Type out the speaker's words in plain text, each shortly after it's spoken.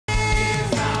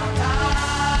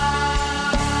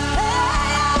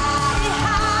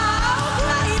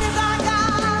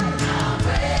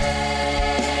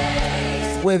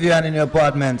wave your hand in your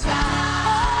apartment.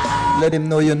 Let him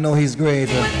know you know he's great.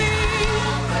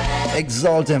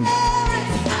 Exalt him.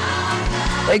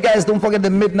 Hey guys, don't forget the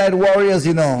Midnight Warriors,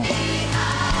 you know.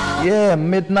 Yeah,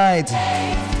 midnight.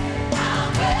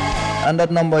 And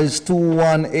that number is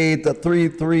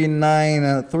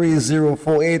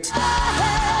 218-339-3048.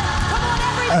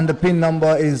 And the pin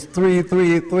number is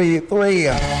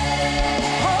 3333.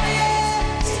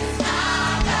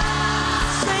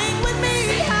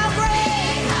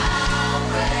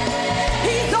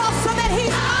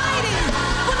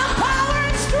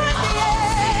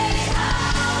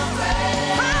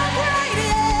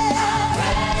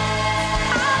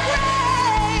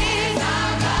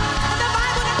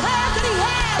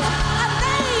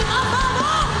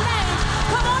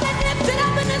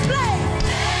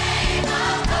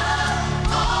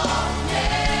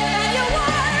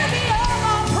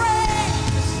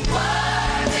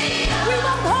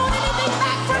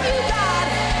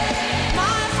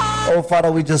 Oh,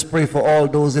 Father, we just pray for all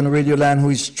those in Radio Land who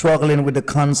is struggling with the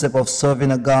concept of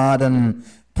serving a God and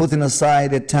putting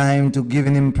aside the time to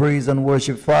giving him praise and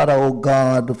worship. Father, oh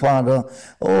God, Father,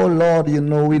 oh Lord,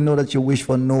 we know that you wish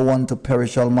for no one to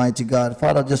perish, Almighty God.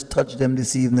 Father, just touch them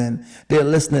this evening. They're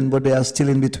listening, but they are still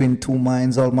in between two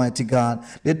minds, Almighty God.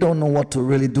 They don't know what to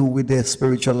really do with their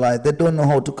spiritual life. They don't know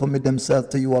how to commit themselves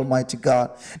to you, Almighty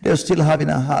God. They're still having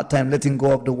a hard time letting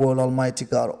go of the world, Almighty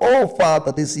God. Oh,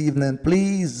 Father, this evening,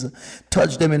 please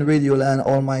touch them in Radio Land,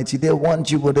 Almighty. They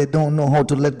want you, but they don't know how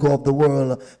to let go of the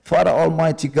world. Father,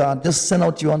 Almighty God, just send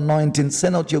out your anointing,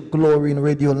 send out your glory in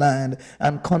Radio Land,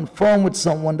 and confirm with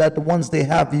someone that once they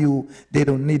have you, they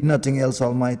don't need nothing else,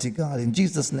 Almighty God. In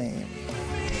Jesus' name.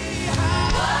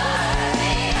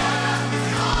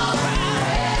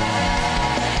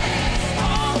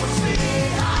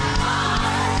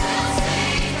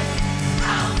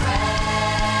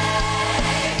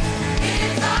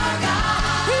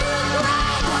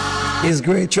 He's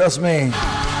great, trust me.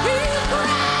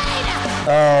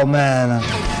 Oh man,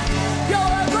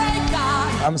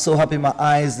 I'm so happy my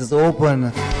eyes is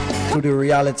open to the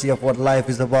reality of what life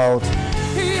is about.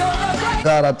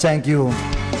 God, I thank you. If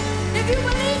you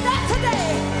believe that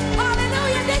today,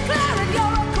 hallelujah, declare it.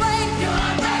 You're a great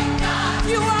God.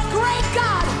 You are a great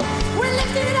God. We're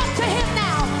lifting it up to him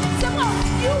now. Come on,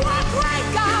 you are great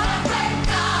God.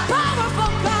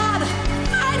 Powerful God.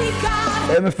 Mighty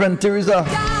God. Hey, my friend Teresa.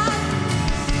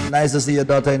 Nice to see your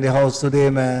daughter in the house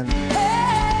today, man.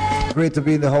 Great to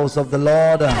be in the house of the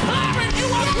Lord.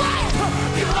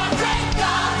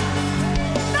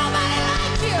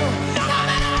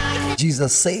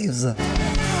 Jesus saves. Yeah,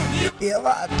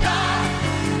 man.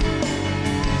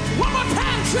 One more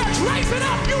time, church, raise it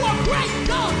up. You are great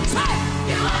God.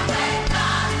 You are great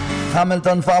God.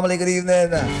 Hamilton family, good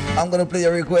evening. I'm going to play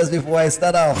a request before I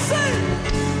start off.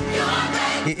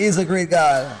 He is a great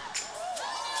God.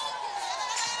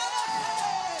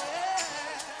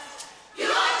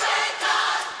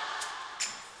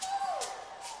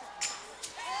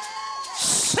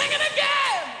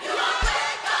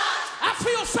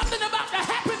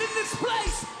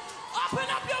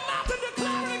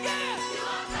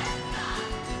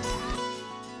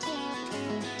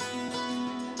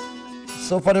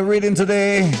 So for the reading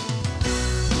today,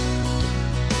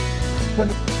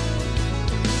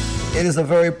 it is a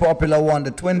very popular one,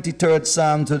 the 23rd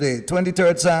Psalm today.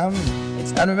 23rd Psalm.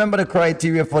 And remember the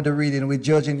criteria for the reading. We're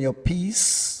judging your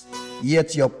peace,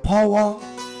 yet your power,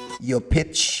 your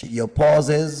pitch, your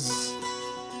pauses,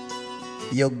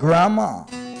 your grammar.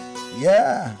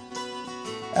 Yeah.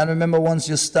 And remember, once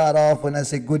you start off, when I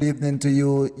say good evening to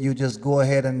you, you just go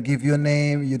ahead and give your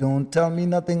name. You don't tell me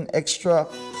nothing extra.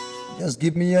 Just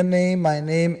give me your name. My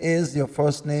name is your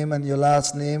first name and your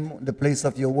last name, the place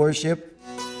of your worship.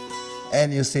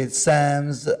 And you say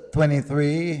Psalms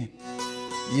 23.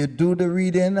 You do the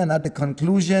reading, and at the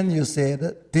conclusion, you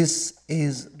said, this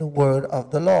is the word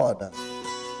of the Lord.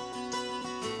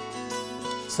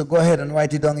 So go ahead and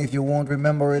write it down if you won't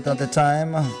remember it at the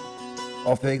time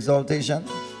of your exaltation,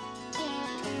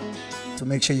 to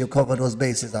make sure you cover those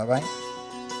bases, all right?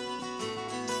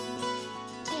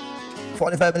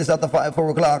 45 minutes after 4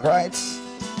 o'clock, right?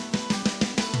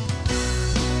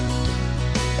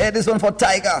 Hey, this one for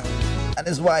Tiger and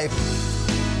his wife.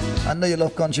 I know you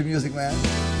love country music, man.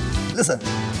 Listen.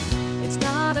 It's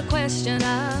not a question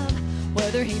of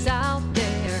whether he's out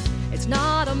there. It's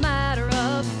not a matter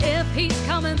of if he's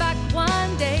coming back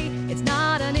one day. It's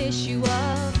not an issue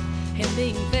of him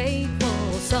being faithful.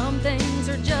 Some things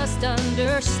are just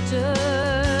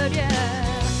understood, yeah.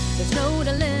 There's no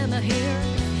dilemma here.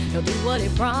 He'll do what he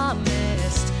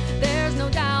promised. There's no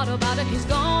doubt about it. He's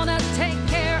gonna take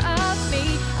care of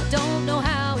me. I don't know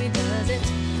how he does it.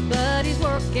 but he's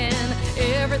working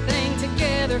everything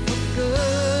together for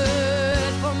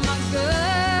good, for my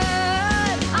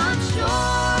good. I'm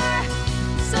sure,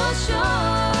 so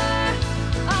sure,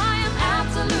 I am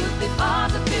absolutely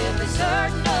positively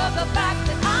certain of the fact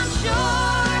that I'm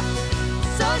sure,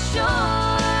 so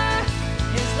sure,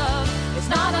 his love is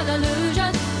not an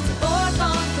illusion, it's a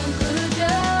foregone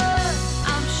conclusion.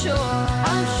 I'm sure,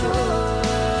 I'm sure.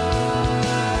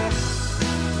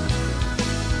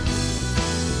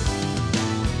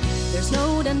 There's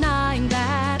no denying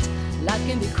that life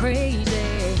can be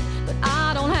crazy, but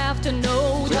I don't have to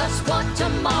know just what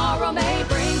tomorrow may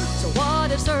bring. So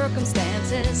what if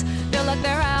circumstances feel like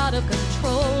they're out of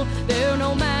control? They're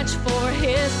no match for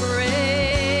his grace.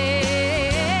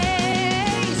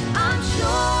 I'm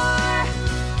sure,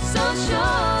 so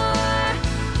sure,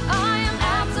 I am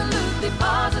absolutely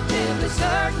positively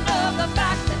certain of the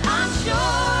fact that I'm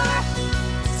sure,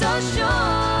 so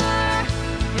sure,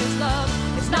 his love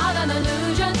is not an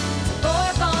illusion, it's a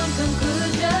foregone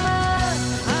conclusion.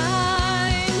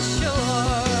 I'm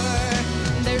sure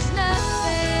there's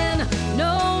nothing,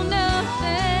 no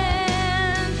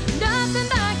nothing, nothing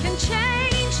that can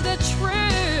change the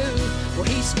truth. Well,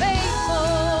 he's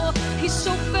faithful, he's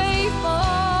so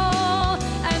faithful,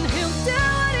 and he'll do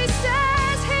what he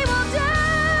says he will do.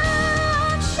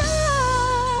 I'm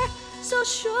sure, so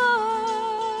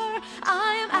sure,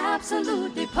 I am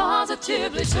absolutely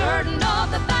positively certain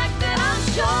of the fact that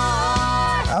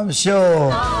I'm sure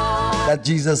that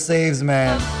Jesus saves,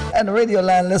 man. And Radio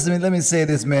Land, listen, let me say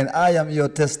this, man. I am your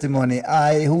testimony.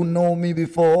 I who know me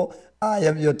before, I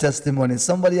am your testimony.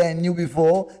 Somebody I knew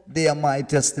before, they are my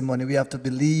testimony. We have to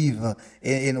believe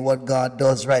in what God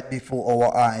does right before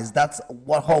our eyes. That's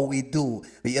how we do.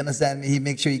 You understand me? He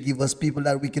makes sure he gives us people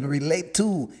that we can relate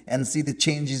to and see the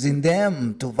changes in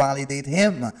them to validate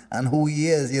him and who he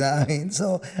is, you know what I mean?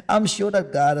 So I'm sure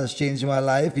that God has changed my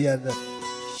life. He had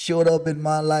showed up in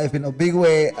my life in a big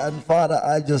way. And Father,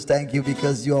 I just thank you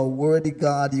because you are worthy,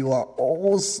 God. You are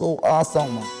oh so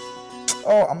awesome.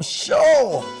 Oh, I'm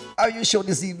sure. Are you sure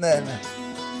this evening?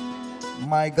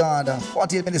 My God,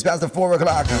 48 minutes past the 4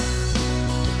 o'clock.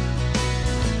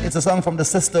 It's a song from the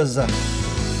Sisters.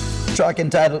 Track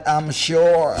entitled, I'm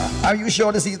Sure. Are you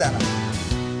sure this evening?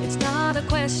 It's not a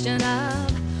question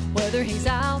of whether he's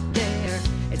out there.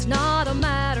 It's not a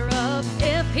matter of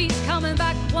if he's coming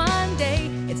back one day.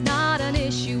 It's not an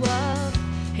issue of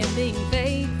him being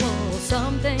faithful.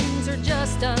 Some things are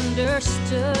just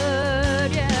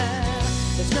understood, yeah.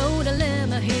 There's no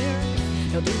dilemma here.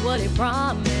 He'll do what he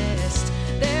promised.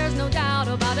 There's no doubt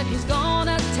about it. He's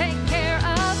gonna take care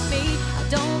of me. I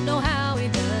don't know how he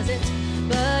does it,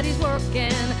 but he's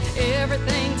working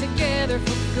everything together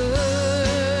for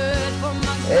good, for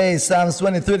my good. Hey, Psalms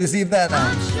 23 this evening.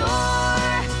 I'm sure,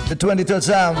 The 23rd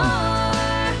Psalm.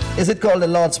 Is it called the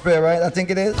Lord's Prayer, right? I think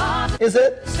it is. Is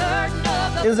it?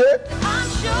 Is it? I'm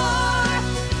sure,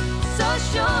 so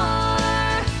sure.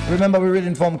 Remember, we're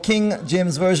reading from King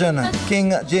James Version.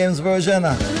 King James Version.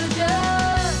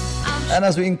 And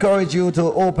as we encourage you to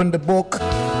open the book,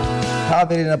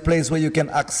 have it in a place where you can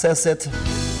access it.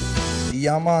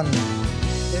 Yeah, man.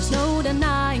 There's no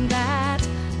denying that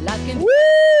life can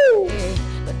Woo!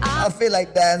 but I feel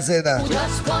like dancing.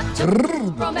 just want to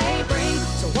from a bring.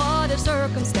 So what if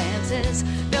circumstances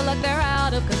feel like they're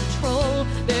out of control?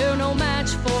 They're no match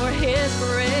for his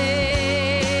grace.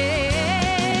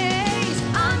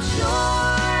 I'm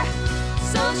sure,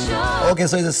 so sure. Okay,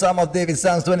 so it's the Psalm of David,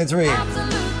 Psalms 23.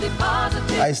 Absolutely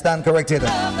positive. I stand corrected. Of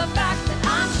the fact that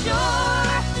I'm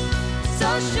sure,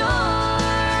 so sure,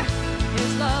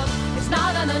 his love is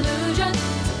not an illusion,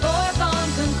 it's a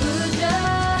foregone conclusion.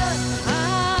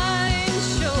 I'm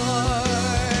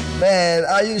sure. Man,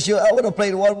 are you sure? I want to play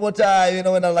it one more time. You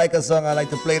know, when I like a song, I like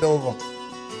to play it over.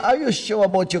 Are you sure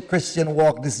about your Christian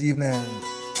walk this evening?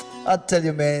 I tell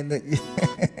you, man.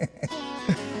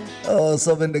 Oh,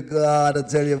 something to God, I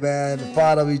tell you, man.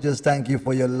 Father, we just thank you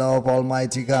for your love,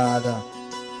 Almighty God.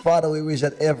 Father, we wish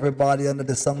that everybody under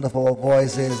the sound of our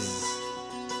voices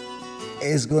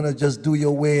is going to just do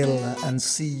your will and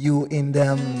see you in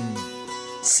them.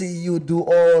 See you do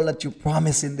all that you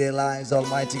promise in their lives,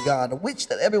 Almighty God. Wish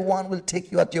that everyone will take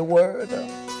you at your word.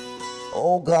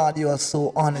 Oh God, you are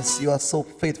so honest. You are so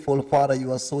faithful, Father.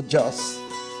 You are so just.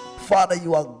 Father,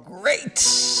 you are great,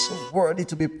 worthy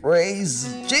to be praised.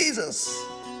 Jesus.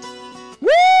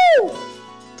 Woo!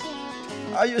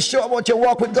 Are you sure about your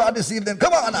walk with God this evening?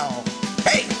 Come on now.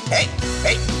 Hey, hey,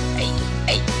 hey, hey,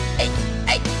 hey, hey,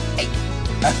 hey, hey.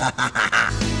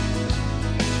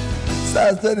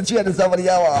 Psalms 33 at the top of the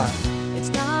hour. It's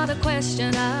not a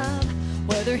question of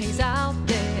whether he's out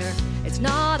there. It's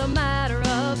not a matter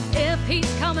of if he's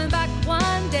coming back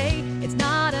one day. It's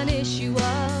not an issue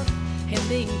of him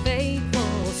being faithful.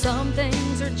 Some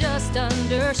things are just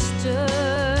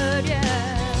understood,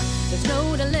 yeah. There's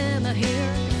no dilemma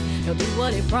here. He'll do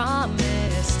what he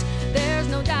promised. There's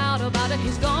no doubt about it.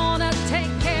 He's gonna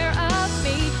take care of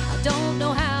me. I don't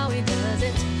know how he does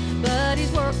it, but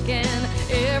he's working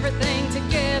everything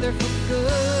together for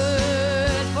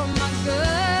good, for my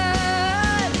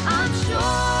good. I'm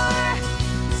sure,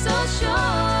 so sure.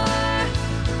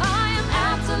 I am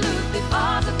absolutely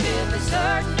positively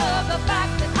certain of the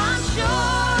fact that I'm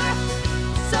sure,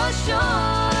 so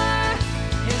sure.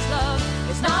 His love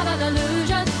is not an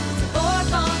illusion, it's a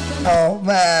foregone conclusion. Oh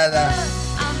man.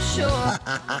 I'm sure.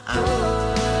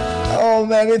 Oh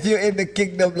man, if you're in the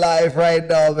kingdom life right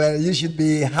now, man, you should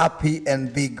be happy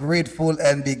and be grateful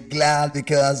and be glad,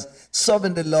 because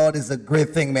serving the Lord is a great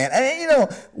thing, man. And you know,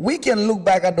 we can look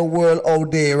back at the world all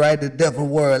day, right? The devil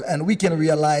world, and we can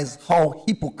realize how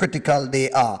hypocritical they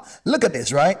are. Look at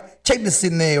this, right? Check the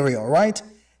scenario, right?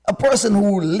 A person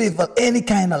who live any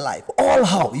kind of life, all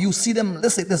how you see them.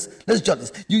 Let's say this. Let's judge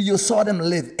this. You saw them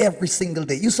live every single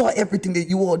day. You saw everything that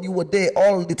you were there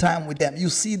all the time with them. You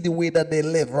see the way that they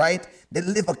live, right? They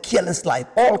live a careless life,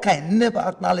 all kind, never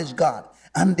acknowledge God,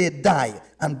 and they die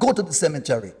and go to the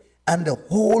cemetery, and the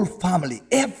whole family,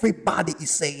 everybody is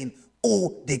saying,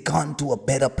 "Oh, they gone to a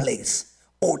better place.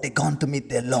 Oh, they gone to meet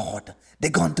their Lord. They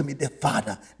gone to meet their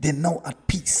Father. They're now at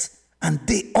peace." And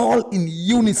they all in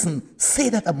unison say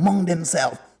that among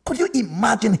themselves. Could you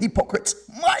imagine hypocrites?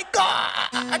 My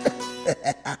God!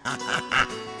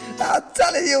 I'm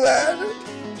telling you, man.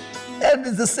 And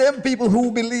it's the same people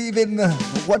who believe in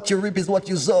what you reap is what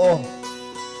you sow.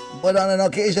 But on an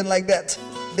occasion like that,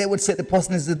 they would say the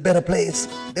person is in a better place.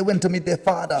 They went to meet their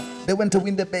Father. They went to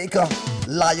win the baker.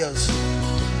 Liars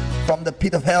from the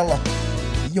pit of hell.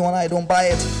 You and I don't buy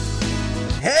it.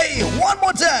 Hey, one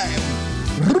more time.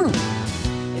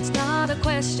 It's not a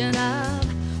question of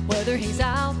whether he's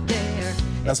out there.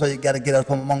 That's why you gotta get out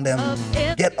from among them.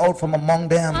 Get out from among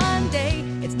them. One day,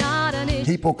 it's not an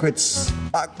issue. Hypocrites,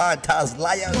 backbiters,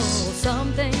 liars.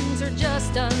 Some things are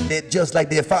just They're just like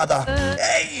their father.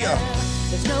 Hey!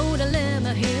 There's no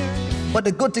dilemma here. But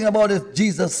the good thing about it,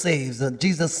 Jesus saves.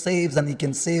 Jesus saves, and he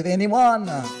can save anyone.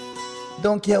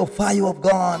 Don't care how far you have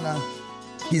gone.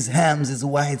 His hands is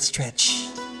wide stretched,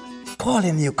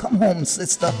 calling you. Come home,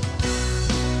 sister.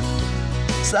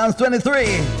 Psalms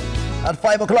 23 at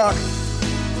 5 o'clock.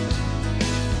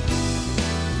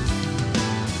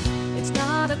 It's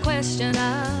not a question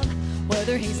of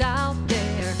whether he's out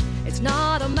there. It's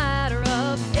not a matter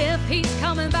of if he's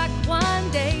coming back one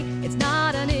day. It's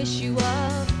not an issue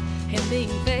of him being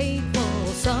faithful.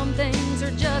 Some things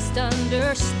are just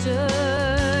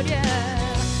understood,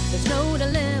 yeah. There's no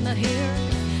dilemma here.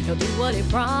 He'll do what he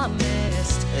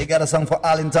promised. They got a song for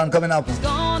Arlington coming up He's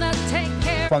gonna take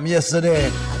care from yesterday.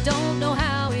 I don't know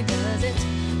how he does it,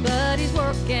 but he's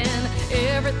working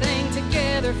everything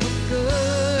together for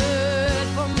good,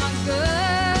 for my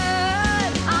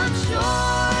good. I'm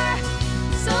sure,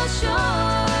 so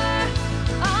sure.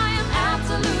 I am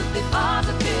absolutely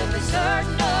positively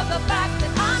certain of the fact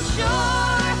that I'm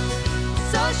sure,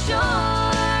 so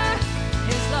sure.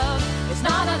 His love is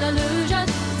not an illusion,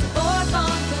 it's a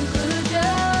foregone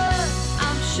conclusion.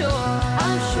 I'm sure,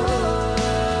 I'm sure.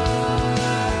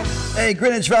 Hey,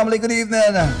 Greenwich family, good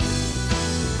evening.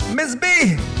 Miss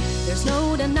B. There's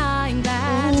no denying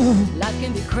that life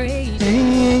can be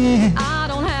crazy. I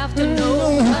don't have to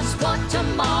know just what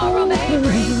tomorrow may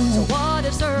bring. So what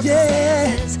if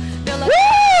circumstances feel like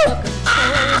out of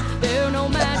control? They're no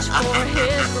match for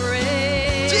his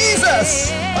grace.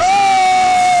 Jesus! Oh!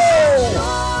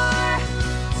 Sure,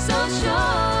 so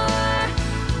sure.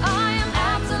 I am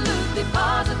absolutely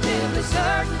positively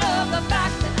certain of the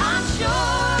fact that I'm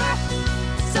sure,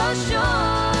 so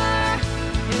sure.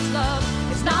 His love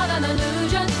is not an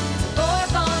illusion, it's a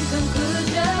foregone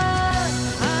conclusion.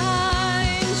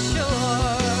 I'm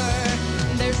sure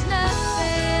there's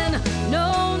nothing,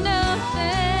 no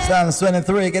nothing. Psalms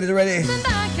 23, get it ready. And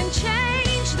I can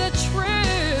change the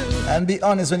truth. And be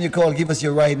honest when you call, give us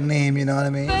your right name, you know what I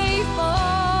mean?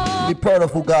 Faithful. Be proud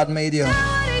of who God made you.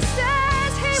 What he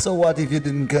says he So what if you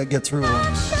didn't get through?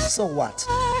 So what?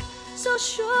 so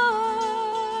sure.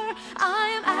 I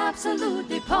am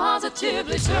absolutely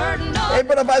positively certain of Hey,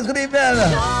 brother Vibes, good evening.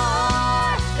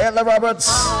 sure. Ella Roberts,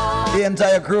 the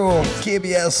entire crew,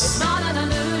 KBS. Not an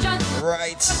illusion.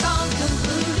 Right. Some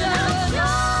conclusion.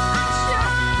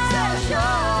 Sure.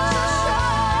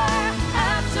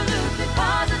 Absolutely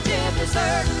positively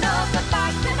certain of the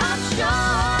fact that I'm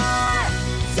sure.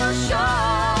 So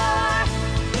sure.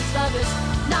 His love is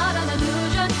not an illusion.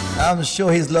 I'm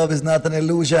sure his love is not an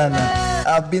illusion.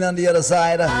 I've been on the other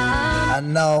side,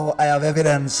 and now I have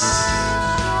evidence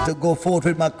to go forth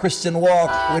with my Christian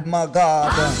walk with my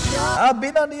God. I've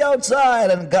been on the outside,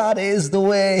 and God is the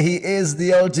way. He is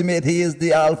the ultimate. He is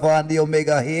the Alpha and the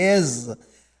Omega. He is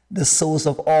the source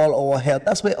of all our help.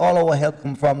 That's where all our help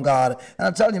comes from, God. And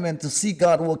I'm telling you, man, to see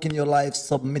God work in your life,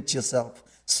 submit yourself.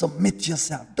 Submit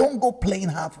yourself. Don't go playing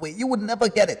halfway. You would never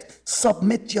get it.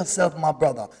 Submit yourself, my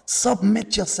brother.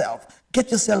 Submit yourself.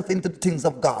 Get yourself into the things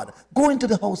of God. Go into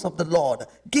the house of the Lord.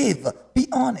 Give. Be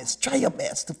honest. Try your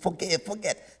best to forgive.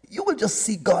 Forget. You will just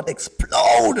see God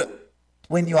explode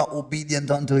when you are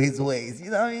obedient unto his ways.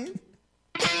 You know what I mean?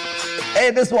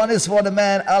 Hey, this one is for the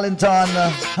man, Arlington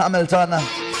Hamilton.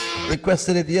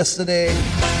 Requested it yesterday,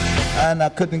 and I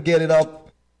couldn't get it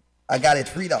up. I got it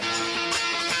freedom.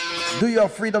 Do your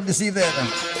freedom this evening.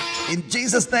 In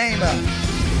Jesus' name.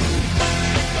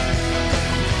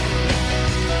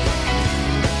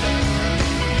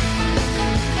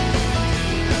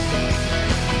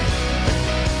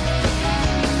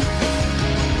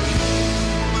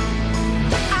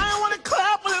 I want to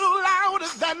clap a little louder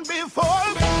than before.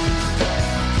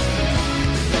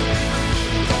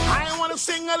 I want to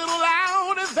sing a little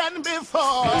louder than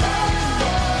before.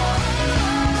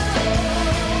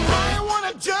 I want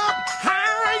to jump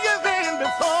higher than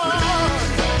before.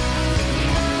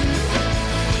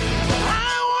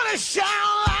 I want to shout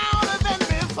louder than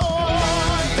before.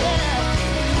 Yeah.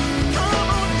 Come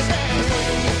on and say,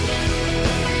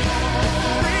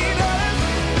 freedom,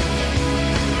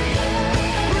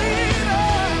 freedom.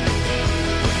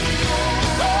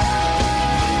 Oh,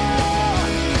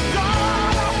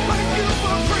 God, I thank you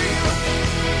for freedom.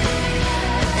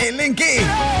 Hey, Linky.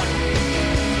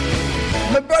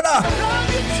 My brother. Love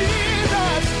you,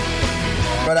 Jesus.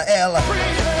 Brother L.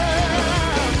 Freedom.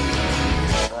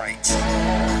 Right.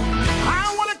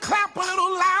 I want to clap a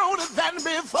little louder than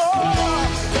before.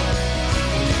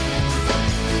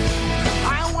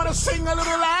 I want to sing a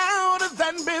little louder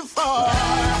than before.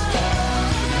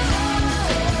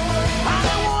 I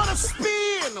want to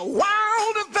spin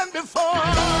wilder than before.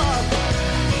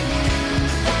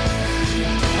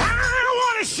 I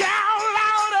want to shout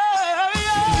louder.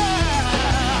 Yeah.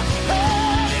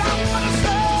 Hey, I want to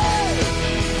say,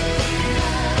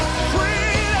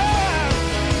 freedom.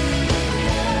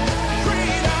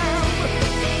 Freedom.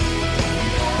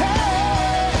 Hey,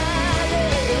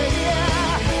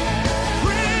 yeah.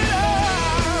 Freedom.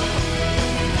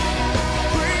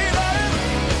 Freedom.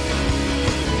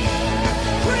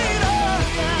 Freedom.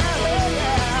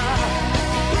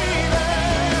 Freedom.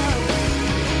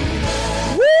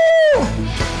 Woo!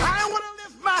 I want to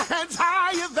lift my hands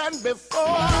higher than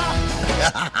before.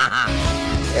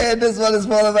 Hey, this one is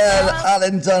for the man,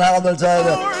 Arlington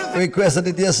Hamilton. Requested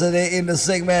it yesterday in the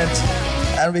segment,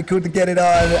 and we couldn't get it on.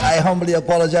 I humbly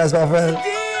apologize, my friend.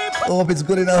 Hope it's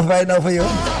good enough right now for you.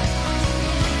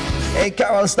 Hey,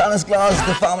 Carol Stanislaus,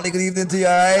 the family, good evening to you,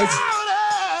 alright?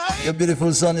 Your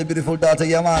beautiful son, your beautiful daughter,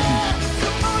 yeah, man.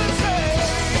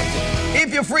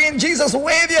 If you're free in Jesus,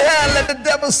 wave your hand, let the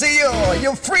devil see you.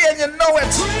 You're free and you know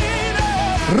it.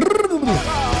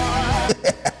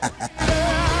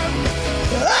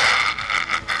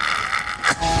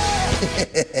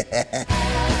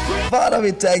 Father,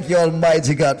 we thank you,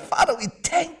 Almighty God. Father, we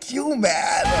thank you,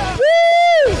 man.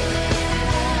 Woo!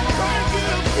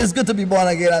 It's good to be born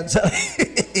again, I'm telling you.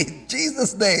 In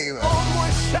Jesus' name.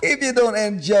 If you don't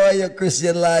enjoy your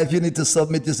Christian life, you need to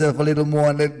submit yourself a little more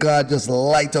and let God just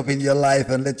light up in your life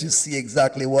and let you see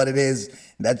exactly what it is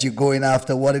that you're going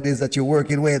after, what it is that you're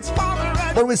working with.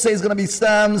 But we say it's going to be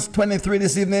Psalms 23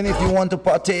 this evening. If you want to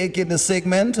partake in the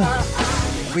segment,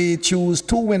 we choose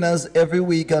 2 winners every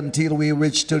week until we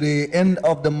reach to the end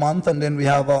of the month, and then we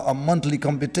have a monthly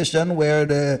competition where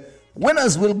the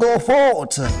winners will go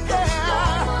forth.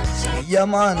 Yeah,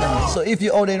 man. So if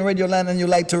you're out in Radio Land and you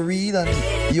like to read and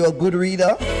you're a good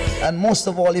reader, and most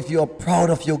of all, if you're proud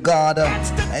of your God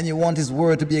and you want his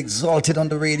word to be exalted on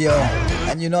the radio,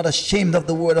 and you're not ashamed of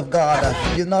the word of God,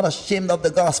 you're not ashamed of the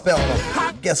gospel,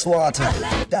 guess what?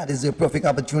 That is your perfect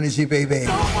opportunity, baby.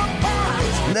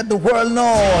 Let the world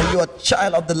know you're a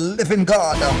child of the living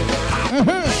God.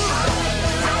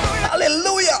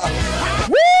 Hallelujah.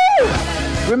 Woo!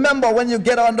 Remember, when you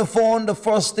get on the phone, the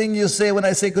first thing you say when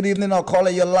I say good evening or call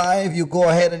you live, you go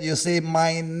ahead and you say,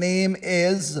 my name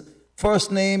is,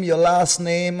 first name, your last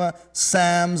name,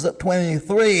 Psalms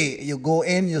 23. You go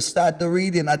in, you start the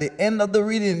reading. At the end of the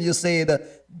reading, you say,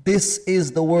 this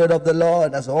is the word of the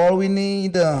Lord. That's all we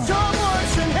need.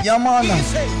 Yeah, man.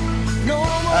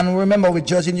 And remember, we're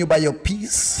judging you by your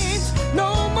peace,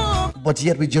 but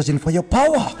yet we're judging for your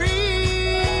power.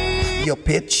 your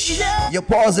pitch, your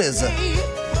pauses.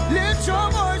 Lift your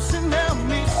voice and help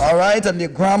me. All right, and your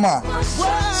grammar.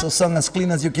 So sing as clean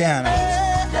as you can,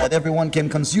 that everyone can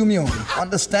consume you,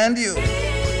 understand you.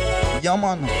 Yeah,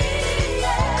 man.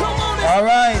 All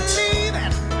right.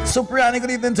 Supriani,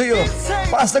 good evening to you.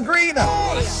 Pastor Green,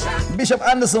 Bishop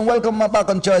Anderson, welcome back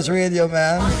on Choice Radio,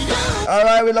 man. All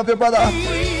right, we love you, brother.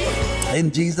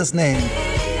 In Jesus' name.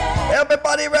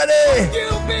 Everybody ready?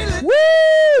 Woo!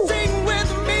 Sing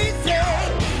with me, say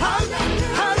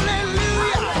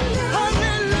hallelujah,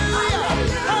 hallelujah,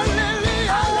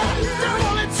 hallelujah.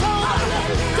 Devil, it's over.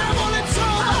 Devil, it's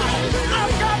over.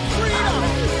 I've got freedom.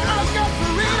 I've got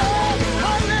freedom.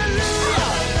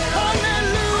 Hallelujah,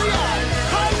 hallelujah,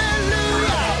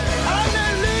 hallelujah,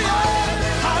 hallelujah,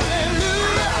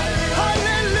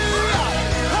 hallelujah,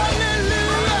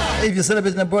 hallelujah. If you're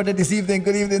celebrating a birthday this evening,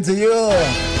 good evening to you.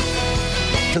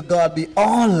 To God be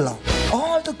all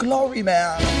the glory,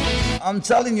 man. I'm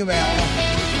telling you, man.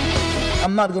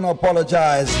 I'm not going to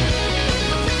apologize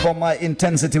for my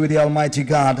intensity with the Almighty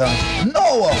God.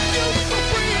 No!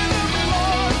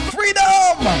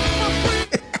 Freedom!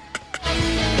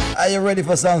 Are you ready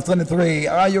for Psalms 23?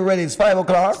 Are you ready? It's 5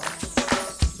 o'clock.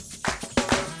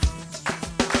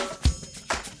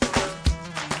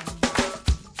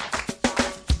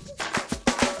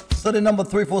 So the number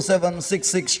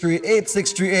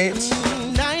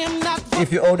 347-663-8638.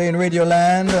 If you're out there in Radio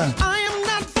Land, I am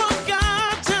not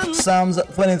forgotten. Psalms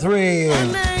 23,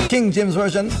 King James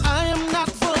Version. I am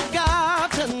not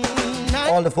forgotten.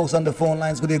 All the folks on the phone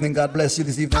lines, good evening. God bless you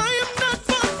this evening. I am not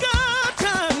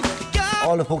forgotten. God,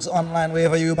 All the folks online,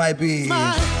 wherever you might be,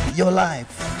 your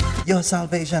life, your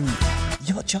salvation,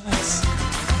 your choice.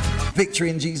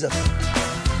 Victory in Jesus.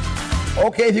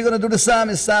 Okay, if you're going to do the psalm,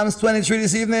 it's Psalms 23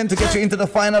 this evening to get you into the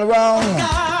final round.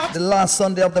 The last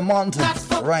Sunday of the month,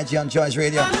 right here on Choice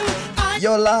Radio.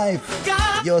 Your life,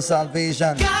 your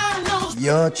salvation, God knows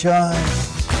your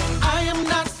choice. I am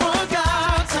not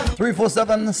forgotten.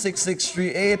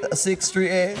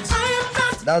 347-663-8638. I am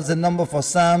not That's the number for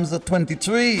Psalms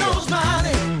 23. knows my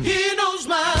name. He knows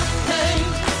my name.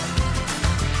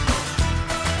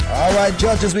 All right,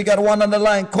 judges, we got one on the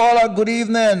line. Caller, good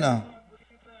evening.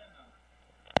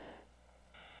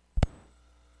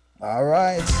 All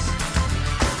right.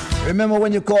 Remember,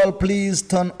 when you call, please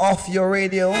turn off your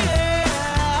radio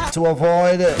to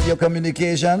avoid your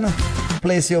communication.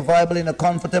 Place your Bible in a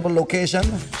comfortable location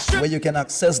where you can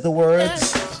access the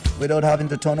words without having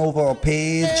to turn over a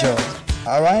page.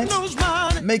 All right? Knows my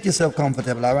name. Make yourself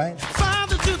comfortable, all right?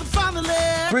 Father to the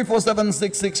fatherless.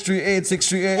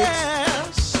 347-663-8638.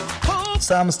 Yes. Oh,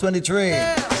 Psalms 23.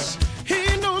 yes. He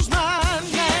knows my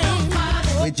name.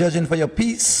 We're judging for your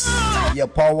peace, your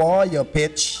power, your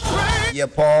pitch, your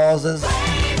pauses,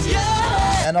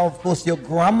 Yeah. and of course your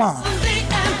grammar.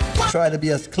 Try to be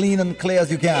as clean and clear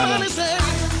as you can.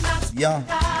 Yeah.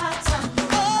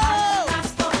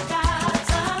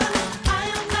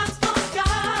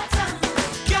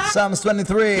 Psalms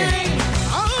 23.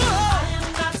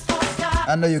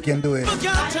 I know you can do it.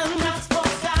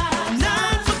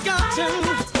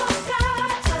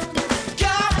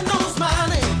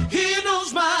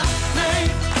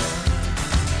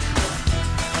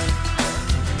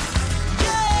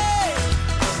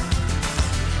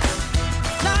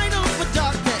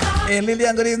 Hey,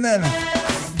 Lillian, good evening.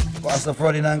 Pastor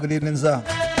Ferdinand, good evening, sir.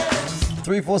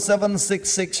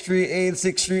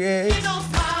 347-663-8638.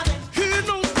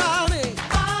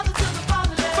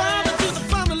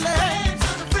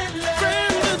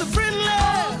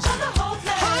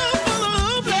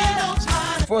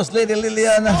 First Lady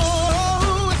Lillian,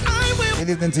 good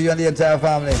evening to you and the entire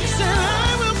family.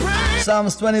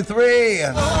 Psalms 23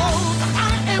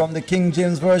 from the King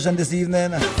James Version this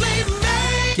evening.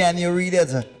 Can you read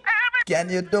it? Can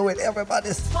you do it?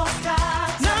 Everybody's.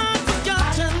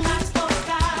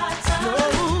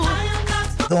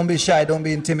 Don't be shy, don't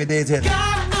be intimidated.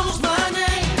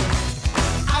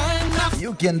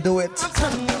 You can do it.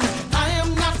 I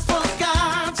am not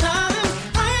forgotten.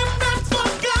 I am not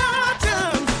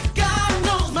forgotten. God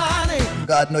knows my name.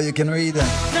 God know you can read.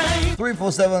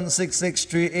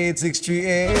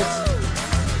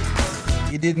 347-663-8638.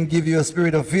 He didn't give you a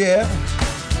spirit of fear.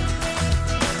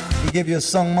 He gave you a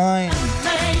song mind.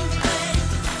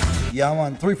 Yeah,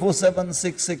 man.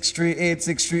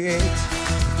 347-663-8638.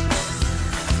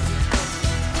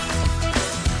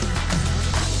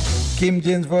 King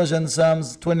James Version,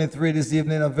 Psalms 23 this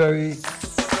evening. A very,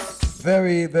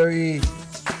 very, very,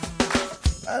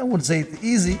 I wouldn't say it's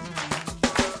easy,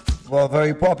 but a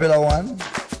very popular one.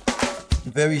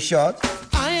 Very short.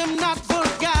 I am not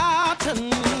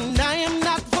forgotten. I am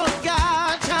not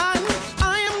forgotten.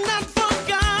 I am not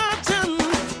forgotten.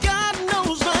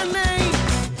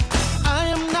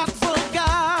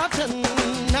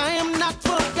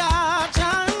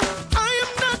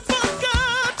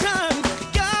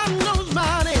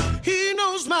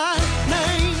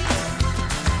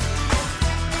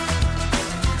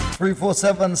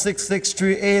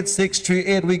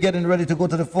 347-663-8638. We're getting ready to go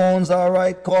to the phones. All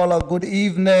right, caller, good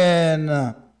evening.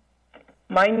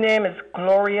 My name is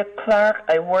Gloria Clark.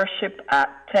 I worship at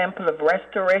Temple of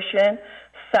Restoration,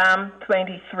 Psalm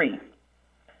 23.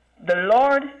 The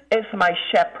Lord is my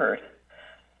shepherd.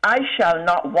 I shall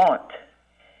not want.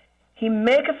 He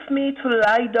maketh me to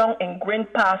lie down in green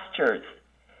pastures.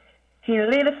 He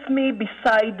leadeth me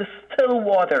beside the still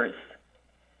waters.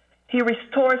 He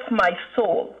restores my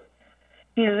soul.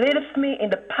 He leadeth me in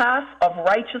the path of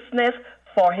righteousness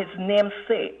for his name's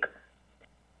sake.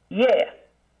 Yea,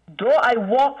 though I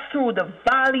walk through the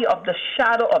valley of the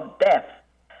shadow of death,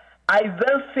 I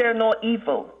will fear no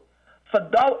evil, for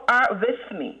thou art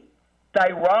with me.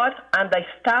 Thy rod and thy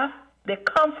staff, they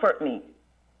comfort me.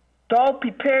 Thou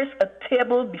preparest a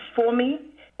table before me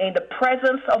in the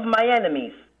presence of my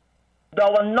enemies.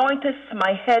 Thou anointest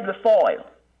my head with oil.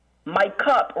 My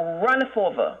cup runneth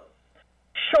over.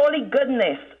 Surely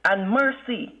goodness and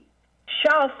mercy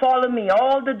shall follow me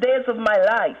all the days of my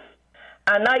life,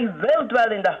 and I will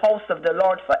dwell in the house of the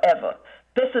Lord forever.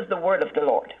 This is the word of the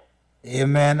Lord.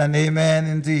 Amen and amen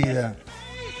indeed.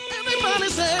 Everybody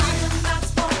say,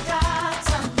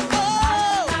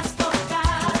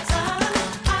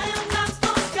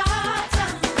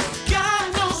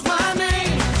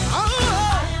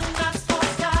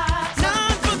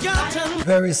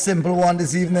 Very simple one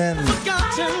this evening.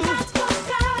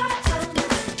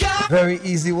 Very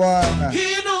easy one.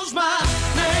 he knows my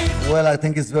name. Well, I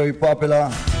think it's very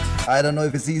popular. I don't know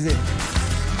if it's easy.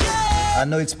 I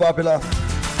know it's popular.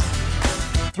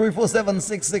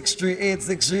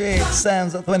 347-663-8638.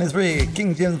 Psalms 23,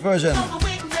 King James Version.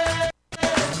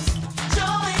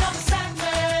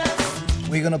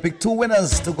 We're gonna pick 2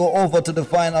 winners to go over to the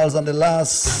finals on the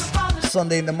last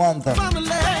Sunday in the month.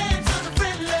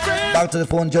 Back to the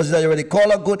phone, judges, are you ready?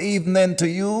 Caller, good evening to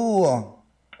you.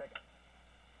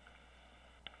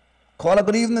 Caller,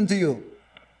 good evening to you.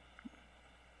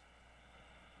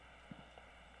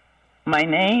 My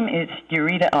name is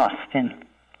Eureka Austin.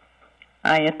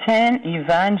 I attend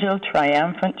Evangel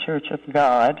Triumphant Church of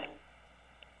God.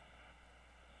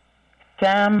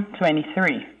 Psalm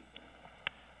 23.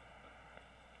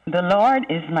 The Lord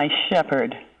is my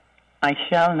shepherd, I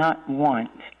shall not want.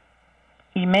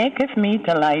 He maketh me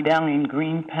to lie down in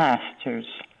green pastures.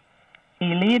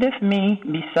 He leadeth me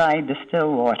beside the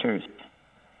still waters.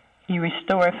 He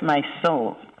restoreth my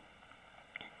soul.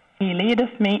 He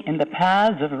leadeth me in the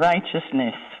paths of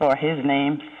righteousness for his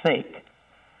name's sake.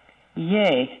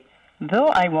 Yea, though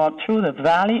I walk through the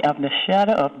valley of the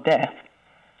shadow of death,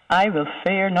 I will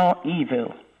fear no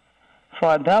evil,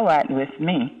 for thou art with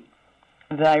me.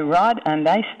 Thy rod and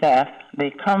thy staff,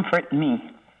 they comfort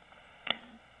me.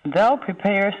 Thou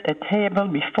preparest a table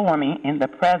before me in the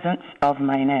presence of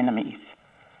mine enemies.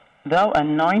 Thou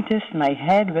anointest my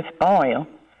head with oil,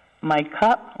 my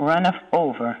cup runneth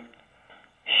over.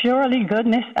 Surely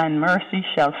goodness and mercy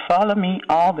shall follow me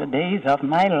all the days of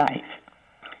my life,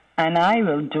 and I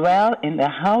will dwell in the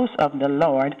house of the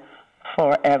Lord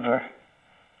forever.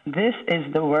 This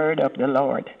is the word of the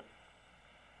Lord.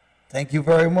 Thank you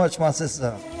very much, my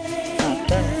sister.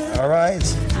 Okay. All right.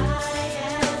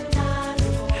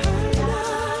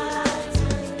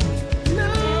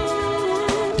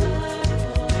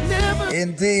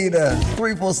 Indeed,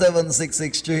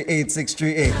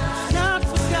 347-663-8638.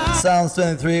 Psalms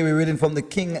 23, we're reading from the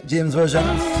King James Version.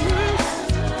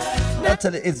 I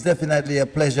tell you, it's definitely a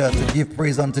pleasure to give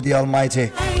praise unto the Almighty.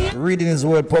 Reading His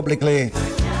Word publicly,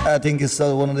 I think is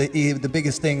one of the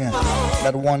biggest thing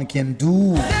that one can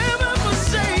do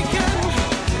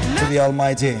to the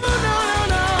Almighty.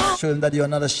 Show Him that you're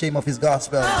not ashamed of His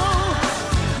gospel.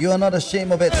 You're not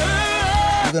ashamed of it.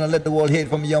 You're going to let the world hear it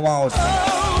from your mouth.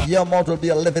 Your mouth will be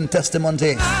a living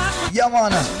testimony. Yeah,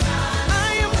 man.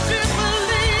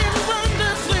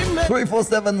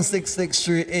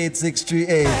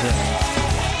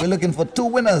 347-663-8638. We're looking for 2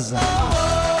 winners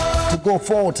to go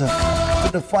forward to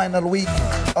the final week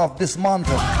of this month.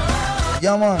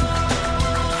 Yeah, man.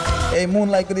 Hey,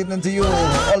 Moonlight, good evening to you.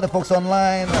 All the folks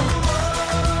online.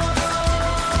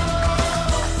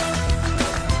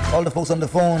 All the folks on the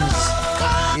phones.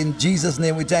 In Jesus'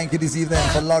 name, we thank you this evening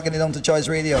for logging it on to Choice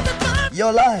Radio.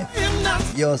 Your life,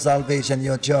 your salvation,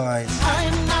 your choice.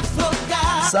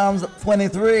 Psalms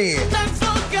 23.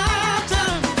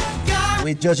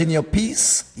 We're judging your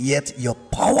peace, yet your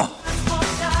power,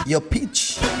 your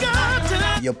pitch,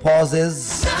 your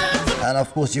pauses, and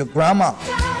of course your grammar.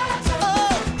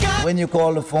 When you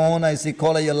call the phone, I say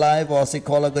caller you're live, or I say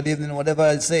caller good evening, whatever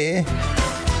I say,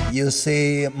 you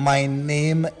say my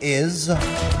name is,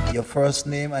 your first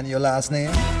name and your last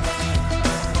name,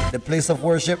 the place of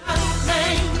worship,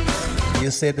 You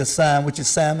say the Psalm, which is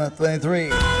Psalm 23.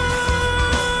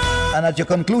 And at your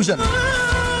conclusion,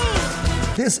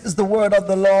 this is the word of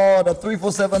the Lord at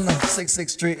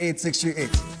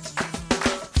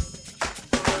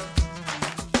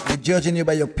 347-663-8638. We're judging you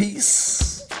by your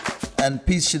peace, and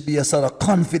peace should be a sort of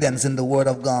confidence in the word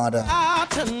of God.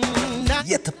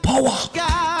 Yet the power,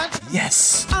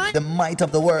 yes, the might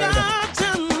of the word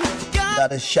that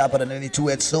is sharper than any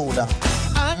two-edged sword.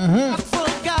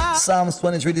 Psalms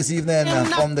 23 this evening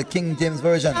from the King James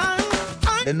Version.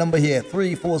 The number here,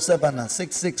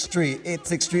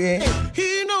 347-663-8638.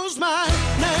 He knows my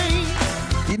name.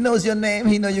 He knows your name.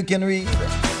 He knows you can read.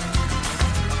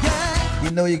 Yeah. He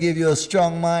knows you give you a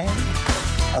strong mind,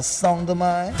 a sounder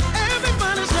mind.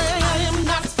 Everybody say I am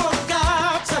not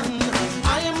forgotten.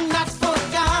 I am not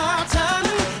forgotten.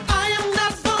 I am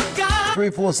not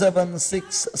forgotten.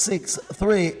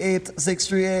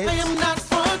 347-663-8638. I am not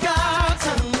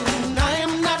forgotten. I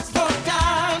am not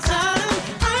forgotten.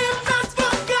 I am not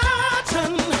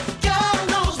forgotten. God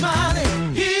knows my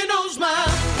name. He knows my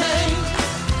name.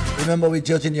 Remember, we're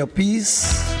judging your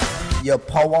peace, your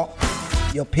power,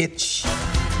 your pitch,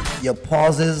 your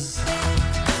pauses,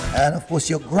 and of course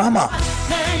your grammar.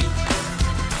 Name.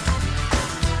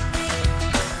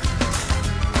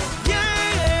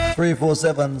 Yeah.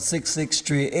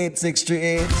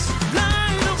 347-663-8638.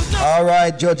 Line over the All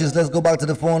right, judges, let's go back to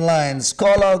the phone lines.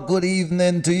 Caller, good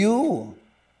evening to you.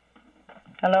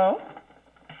 Hello?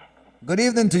 Good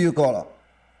evening to you, caller.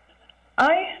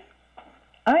 I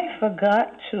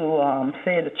forgot to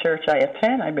say the church I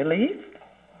attend, I believe.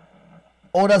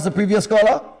 Oh, that's the previous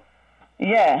caller?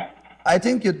 Yeah. I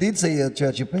think you did say your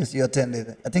church, you place you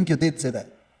attended. I think you did say that.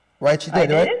 Right, you I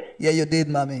did, right? did? Yeah, you did,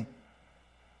 mommy.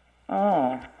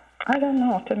 Oh, I don't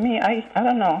know. To me, I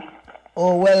don't know.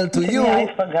 Oh, well, to To you. me, I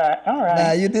forgot. All right.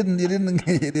 Nah, you didn't you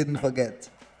didn't forget.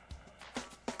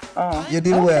 Oh, You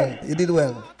did okay. well. You did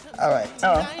well. All right.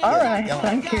 Oh, all right. Yeah.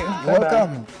 Thank you. You're Bye-bye.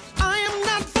 welcome. I am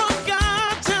not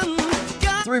forgotten.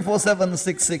 God,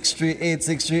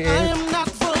 347-663-8638. I am not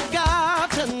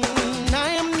forgotten. I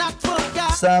am not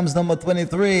forgotten. Psalms number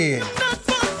 23 Not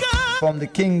forgotten. from the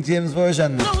King James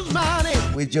Version. Knows my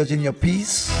name. We're judging your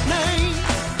peace, Name.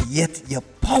 yet your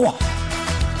power,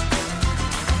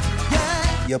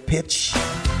 Yeah. your pitch.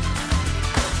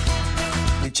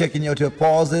 We're checking out your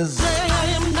pauses Say I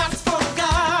am not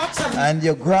forgotten. and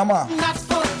your grammar. Not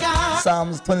forgotten.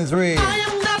 Psalms 23, I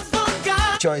am not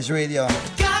forgotten. Choice Radio.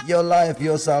 God, Your life,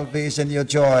 your salvation, your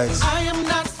choice. I am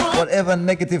not forgotten. Whatever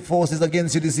negative force is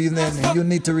against you this evening, you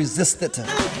need to resist it. I am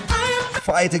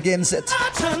Fight against it.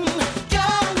 forgotten.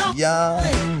 God knows. Yeah.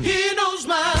 He knows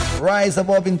my. Rise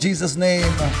above in Jesus'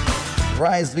 name.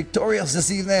 Rise victorious this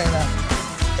evening.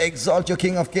 Exalt your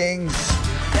King of Kings.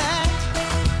 Yeah.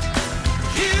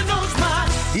 He knows my.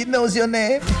 He knows your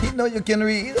name. He knows you can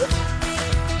read.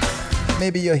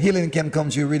 Maybe your healing can come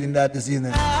to you reading that this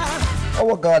evening.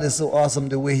 Our God is so awesome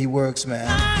the way He works, man.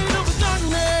 Light over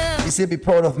darkness. He said, be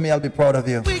proud of me, I'll be proud of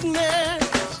you.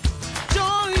 Weakness.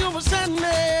 Joy over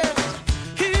sadness.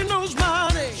 He knows my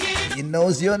name. He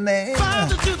knows your name.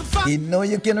 Father to the father. He know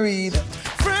you can read.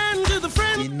 Friend to the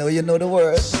friend. He know you know the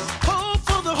words. Hope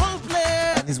for the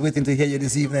hopeless. And He's waiting to hear you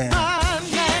this evening. My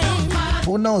name.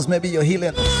 Who knows, maybe your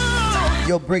healing,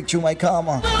 your breakthrough might come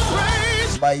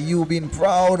Praise. by you being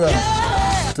proud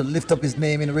to lift up His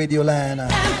name in Radio Land.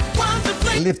 Want to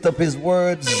play. Lift up His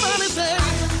words Everybody say.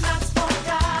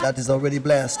 that is already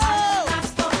blessed.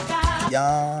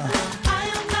 Yeah.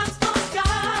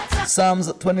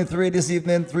 Psalms 23 this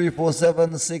evening,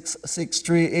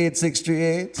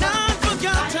 347-663-8638. Not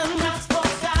forgotten. Not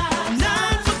forgotten.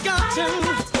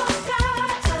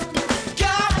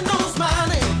 God knows my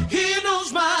name. He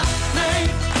knows my name.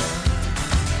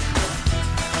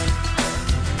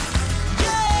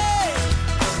 Yeah.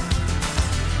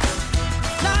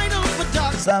 Light over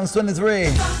dark. Psalms 23,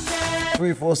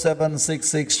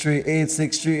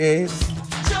 347-663-8638.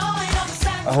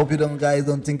 I hope you guys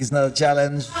don't think it's not a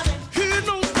challenge. He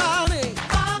knows my name.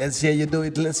 Let's hear you do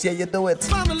it. Let's hear you do it.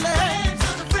 From the land.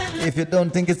 If you don't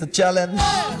think it's a challenge,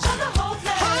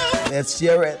 let's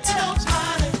hear it.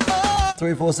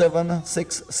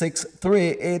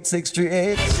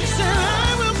 347-663-8638. She said,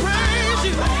 I will praise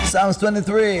you. Psalms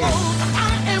 23. I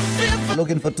am fearful.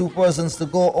 Looking for two persons to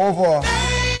go over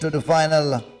to the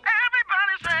final Everybody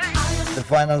say, the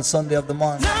final Sunday of the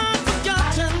month. not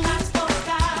forgotten.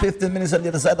 15 minutes on the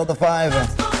other side of the 5.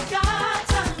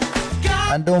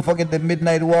 God, And don't forget the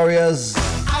Midnight Warriors.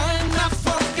 I am not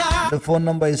forgotten. The phone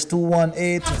number is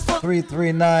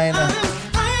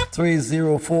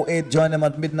 218-339-3048. Join them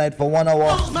at midnight for 1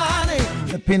 hour. Knows my name.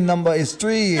 The pin number is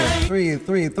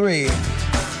 3333.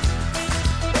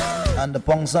 and the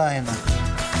pound sign.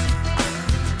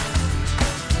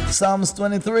 Psalms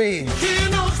 23. He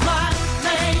knows my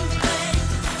name.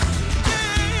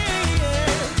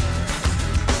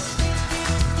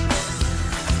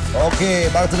 Okay,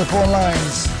 back to the phone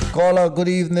lines. Caller, good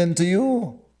evening to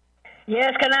you.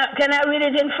 Yes, can I read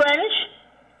it in French?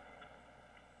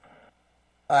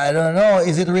 I don't know.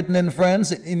 Is it written in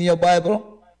French in your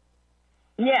Bible?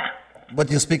 Yeah.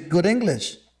 But you speak good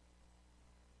English.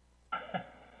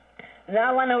 Now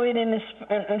I want to read in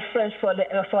French for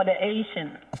the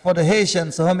Haitian. For the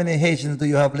Haitians, so how many Haitians do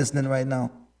you have listening right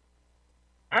now?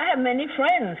 I have many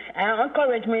friends. I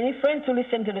encourage many friends to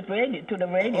listen to the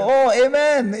radio. Oh,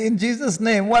 amen. In Jesus'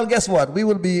 name. Well, guess what? We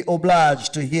will be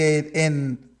obliged to hear it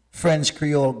in French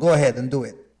Creole. Go ahead and do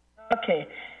it. Ok.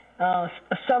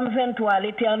 Somme 23.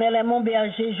 L'Éternel est mon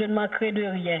berger, je ne manquerai de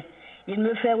rien. Il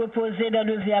me fait reposer dans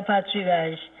de verts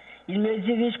pâturages. Il me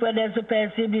dirige près des eaux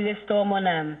paisibles, il restaure mon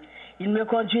âme. Il me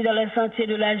conduit dans les sentiers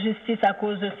de la justice à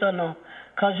cause de son nom.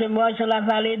 Quand je marche dans la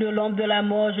vallée de l'ombre de la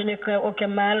mort, je ne crains aucun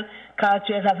mal, car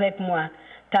tu es avec moi.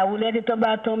 Ta roulette et ton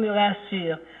bâton me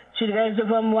rassurent. Tu dresses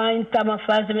devant moi une table en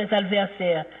face de mes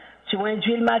adversaires. Tu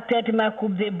induis ma tête et ma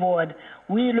coupe déborde.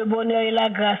 Oui, le bonheur et la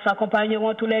grâce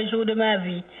m'accompagneront tous les jours de ma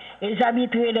vie. Et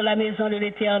j'habiterai dans la maison de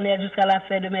l'Éternel jusqu'à la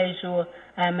fin de mes jours.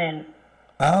 Amen.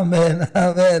 Amen.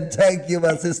 Amen. Thank you,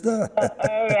 my sister.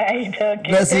 All right. Okay.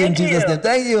 Bless you in Thank Jesus' you. name.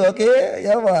 Thank you. Okay.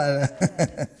 Yeah, man.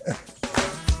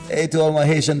 Hey, to all my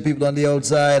Haitian people on the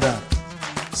outside.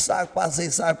 Sac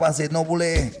passe, no boule.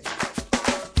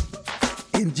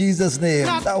 In Jesus' name.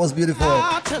 That was beautiful.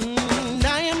 Forgotten,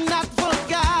 I am not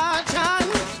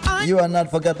forgotten. You are not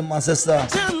forgotten, my sister.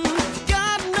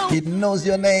 God knows He knows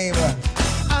your name.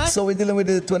 So we're dealing with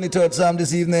the 23rd Psalm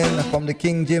this evening from the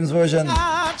King James Version.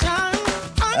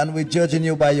 And we're judging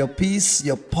you by your peace,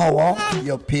 your power,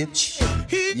 your pitch,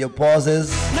 your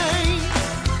pauses,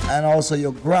 and also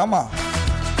your grammar.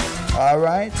 All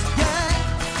right?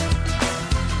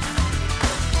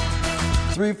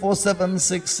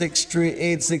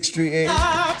 347-663-8638. I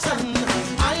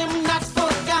am not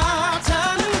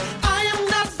forgotten. I am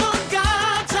not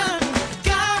forgotten.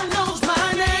 God knows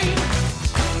my name.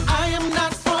 I am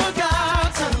not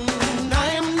forgotten.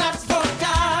 I am not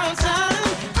forgotten.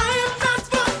 I am not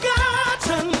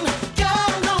forgotten.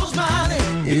 God knows my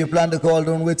name. If you plan to call,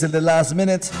 don't wait till the last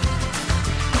minute.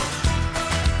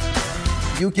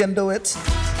 You can do it.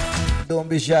 Don't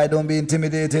be shy, don't be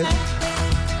intimidated.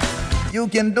 You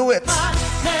can do it. My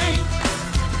name.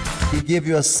 He gave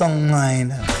you a song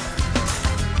line.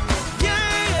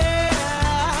 Yeah.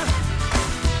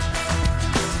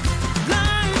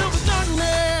 Light of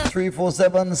darkness.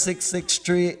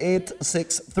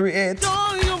 347-663-8638.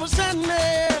 Joy of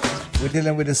sadness. We're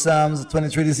dealing with the Psalms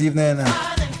 23 this evening.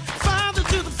 Father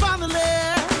to the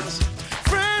fatherless,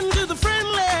 friend to the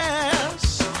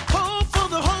friendless, hope for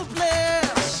the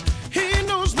hopeless. He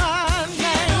knows my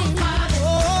name.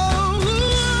 Oh,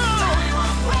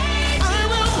 I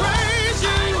will praise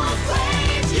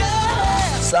you.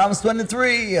 Yeah. Psalms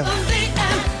 23. Someday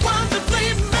and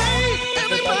wonderfully made.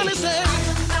 Everybody say,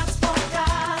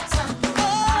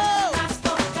 oh,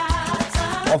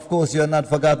 Of course, you're not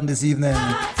forgotten this evening.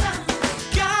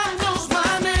 God knows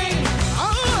my name.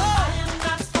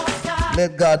 Oh,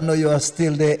 Let God know you are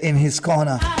still there in His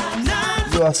corner.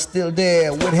 not You are still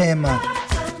there with Him.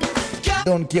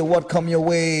 Don't care what come your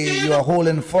way. You are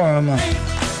holding firm.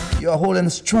 You are holding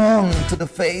strong to the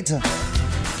faith.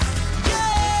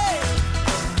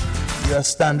 You are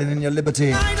standing in your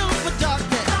liberty, light over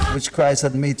darkness. which Christ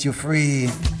had made you free.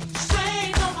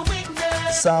 Shade over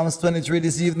weakness. Psalms 23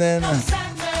 this evening.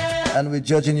 Sadness. And we're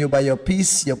judging you by your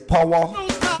peace, your power,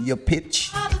 your pitch,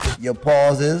 your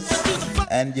pauses,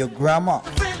 and your grammar.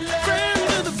 Friend to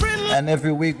the friendless. And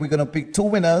every week we're going to pick two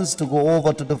winners to go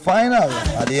over to the final.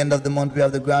 At the end of the month we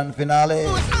have the grand finale,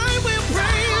 I will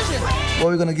praise you.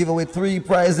 where we're going to give away 3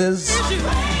 prizes.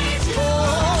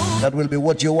 Oh, That will be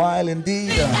worth your while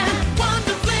indeed.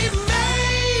 wonderfully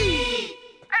made.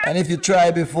 And if you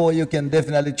try before, you can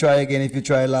definitely try again. If you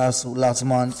tried last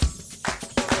month,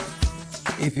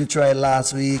 if you tried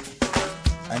last week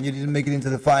and you didn't make it into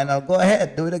the final, go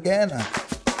ahead, do it again.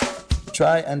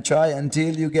 Try and try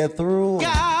until you get through.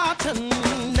 Forgotten.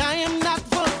 I am not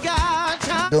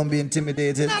forgotten. Don't be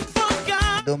intimidated. Not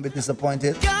forgotten. Don't be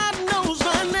disappointed. God knows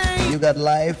my name. You got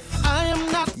life. I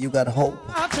am not You got hope.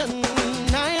 forgotten.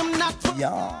 I am not forgotten.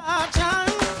 Yeah.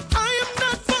 I am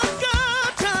not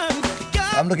forgotten.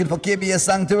 God I'm looking for KBS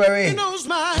Sanctuary. knows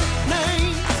my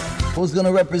name. Who's going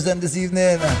to represent this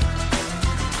evening?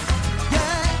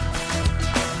 Yeah.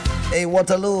 Hey,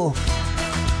 Waterloo.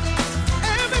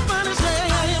 Everybody say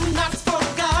I am not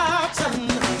forgotten.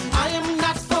 I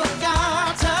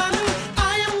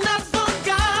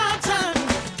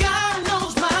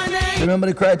Remember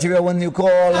the criteria when you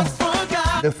call. not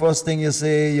forgotten. The first thing you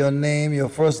say, your name, your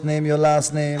first name, your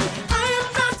last name. I am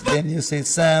not forgotten. Then you say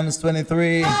Psalms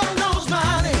 23. God knows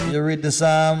my name. You read the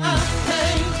psalm.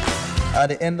 Hey, At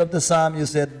the end of the psalm, you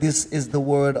said, "This is the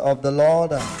word of the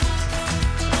Lord."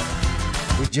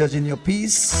 We're judging your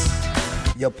peace,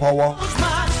 your power, knows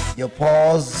my name. your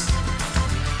pause,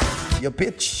 your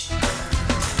pitch,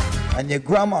 and your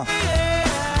grammar.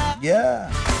 Yeah.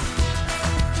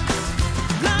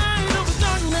 Light over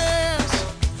darkness,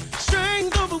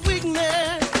 strength over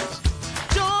weakness,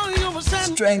 joy over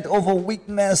sadness. Strength over He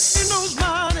weakness. knows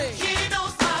my name. He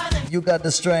knows my name. You got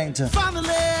the strength.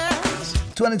 Fatherless,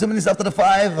 22 minutes after the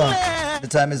 5. The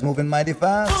time is moving mighty for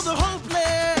fast. the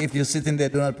hopeless. If you're sitting there,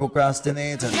 do not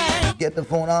procrastinate. Get the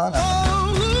phone on.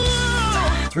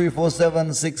 Oh,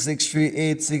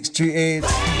 347-663-8638.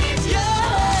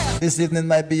 yeah. This evening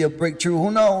might be your breakthrough.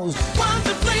 Who knows?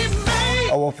 Wonderfully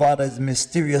made. Our Father is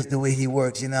mysterious the way He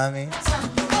works, you know what I mean?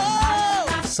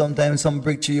 Oh, Sometimes some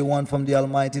breakthrough you want from the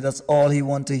Almighty, that's all He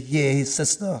wants to hear. His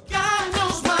sister, God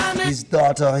knows my name. His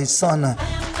daughter, His son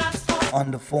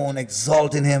on the phone,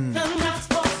 exalting Him I'm not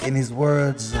in His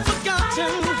words,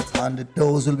 forgotten. and the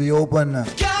doors will be open. God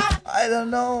I don't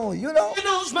know, you know.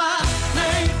 knows my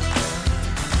name.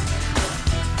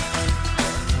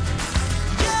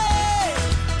 Yeah.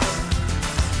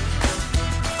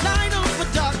 Light over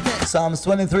darkness, Psalms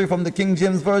 23 from the King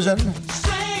James Version,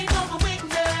 strength over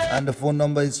weakness. and the phone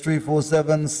number is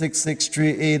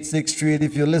 347-663-8638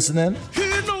 if you're listening He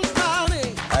knows my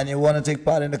name. and you want to take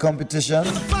part in the competition.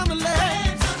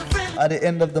 Fatherless, At the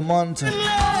end of the month,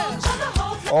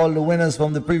 all the winners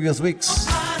from the previous weeks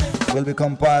will be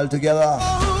compiled together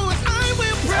oh, I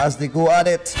will pray. as they go at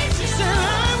it She said,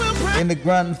 I will pray. in the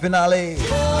grand finale. Oh,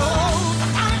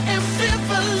 I am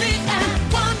fearfully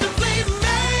and wonderfully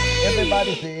made.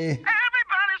 Everybody say,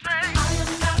 Everybody say, I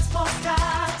am not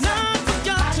forgotten.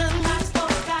 Not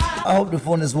forgotten. I hope the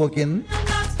phone is working.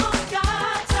 Not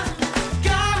forgotten.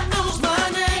 God knows my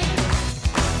name.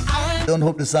 I Don't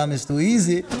hope the psalm is too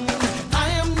easy.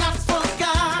 am not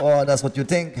forgotten. Oh, that's what you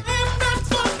think. I am not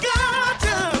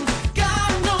forgotten.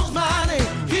 God knows my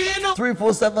name. He knows.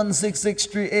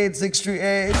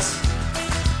 347-663-8638.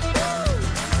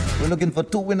 We're looking for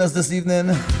 2 winners this evening.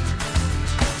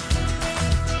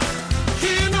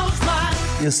 He knows my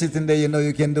You're sitting there, you know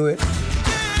you can do it. name.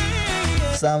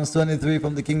 Psalms 23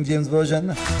 from the King James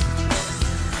Version.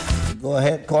 Go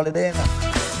ahead, call it in.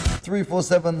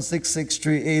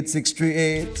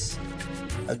 347-663-8638.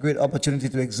 A great opportunity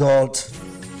to exalt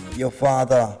your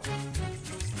Father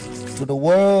to the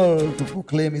world, to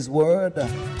proclaim His word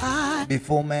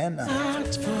before men.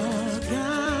 Not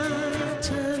forgotten,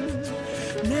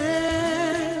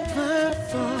 never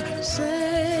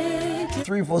forsaken.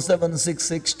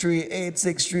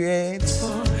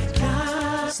 347-663-8638.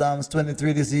 God Psalms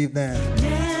 23 this evening.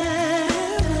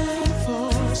 never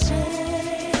forsaken.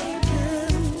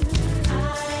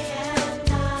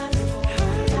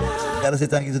 Gotta say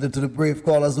thank you to the brave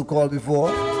callers who called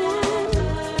before.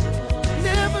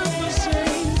 Never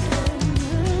forsaken.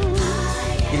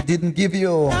 He didn't give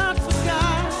you Not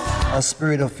forgotten, a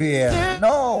spirit of fear.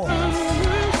 No.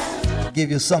 He gave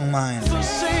you song mind.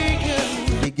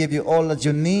 forsaken. He gave you all that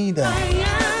you need I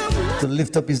am. to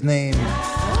lift up His name.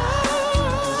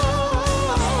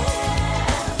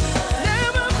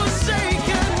 Never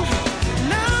forsaken.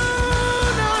 No,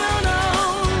 no, no,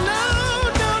 no,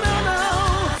 no, no, no.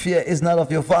 Fear is not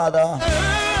of your Father.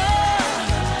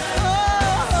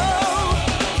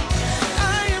 I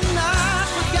am not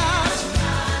forgotten.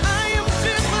 I am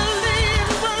fearfully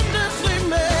and wonderfully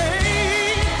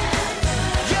made.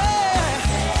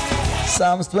 Yeah.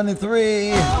 Psalms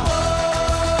 23,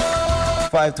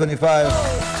 525. Oh,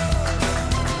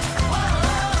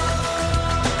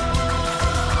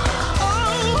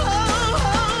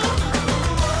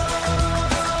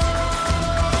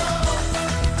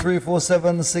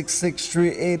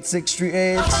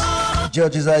 347-663-8638.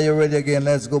 Judges, are you ready again?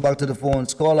 Let's go back to the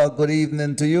phones. Caller, good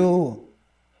evening to you.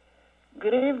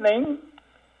 Good evening.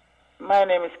 My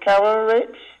name is Carol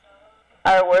Rich.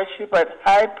 I worship at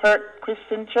Hyde Park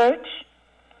Christian Church.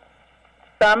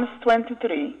 Psalms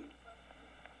 23.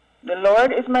 The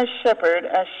Lord is my shepherd,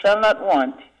 I shall not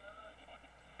want.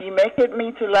 He maketh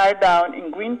me to lie down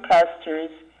in green pastures.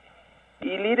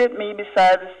 He leadeth me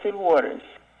beside the still waters.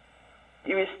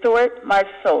 He restoreth my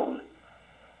soul.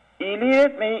 He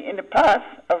leadeth me in the path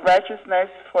of righteousness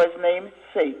for his name's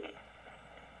sake.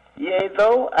 Yea,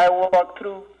 though I walk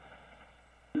through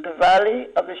the valley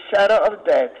of the shadow of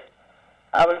death,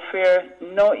 I will fear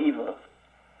no evil.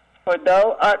 For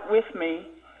thou art with me,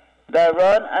 thy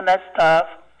rod and thy staff,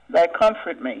 thy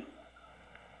comfort me.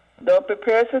 Thou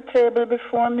preparest a table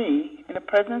before me in the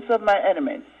presence of my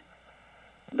enemies.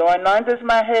 Thou anointest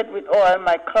my head with oil,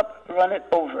 my cup runneth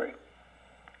over.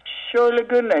 Surely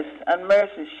goodness and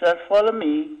mercy shall follow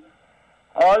me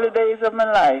all the days of my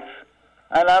life,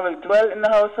 and I will dwell in the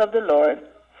house of the Lord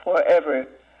forever.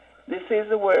 This is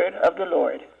the word of the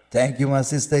Lord. Thank you, my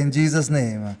sister, in Jesus'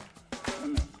 name.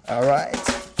 All right.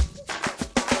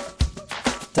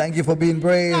 Thank you for being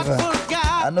brave.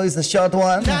 I know it's a short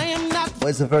one, but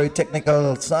it's a very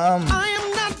technical psalm.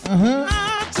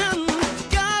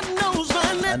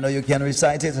 I know you can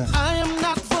recite it.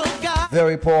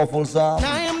 Very powerful psalm.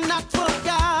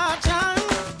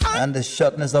 And the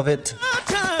shortness of it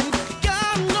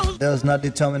does not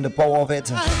determine the power of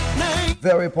it.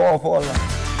 Very powerful.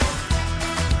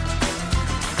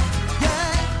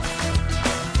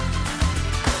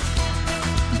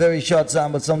 Very short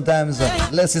psalm, but sometimes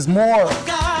less is more.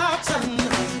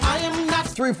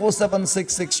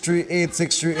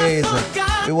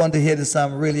 347-663-8638. We want to hear the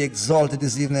psalm really exalted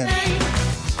this evening.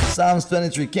 Psalms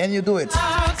 23. Can you do it?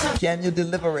 Can you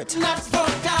deliver it?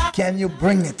 Can you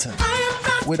bring it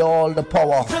with all the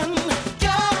power?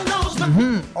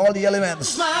 All the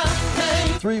elements.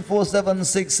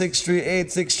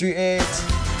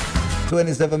 347-663-8638.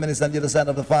 27 minutes on the other side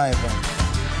of the 5.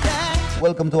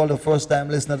 Welcome to all the first time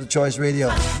listeners to Choice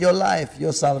Radio. Your life,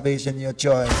 your salvation, your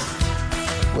choice.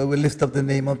 Where we lift up the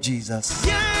name of Jesus,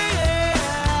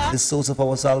 the source of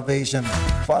our salvation.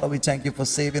 Father, we thank you for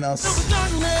saving us.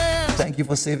 Thank you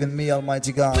for saving me,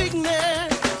 Almighty God. Big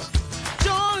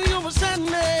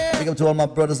up to all my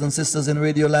brothers and sisters in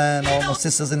Radio Land, all my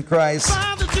sisters in Christ,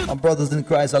 my brothers in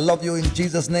Christ. I love you in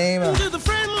Jesus' name.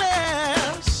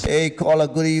 Hey, caller,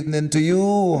 good evening to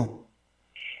you.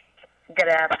 Good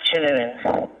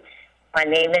afternoon. My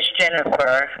name is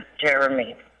Jennifer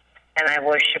Jeremy, and I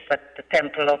worship at the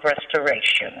Temple of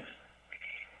Restoration.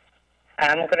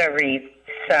 I'm going to read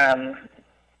Psalm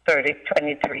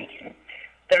 30:23.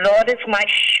 The Lord is my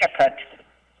shepherd,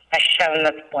 I shall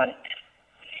not want.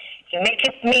 He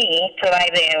maketh me to lie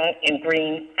down in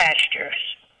green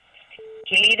pastures.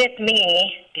 He leadeth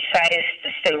me beside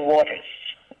the still waters.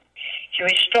 He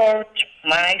restored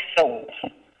my soul.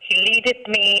 He leadeth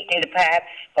me in the paths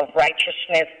of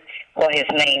righteousness for his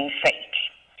name's sake.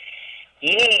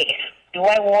 Yea, do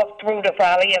I walk through the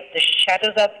valley of the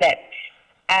shadows of death,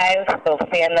 I will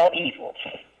fear no evil.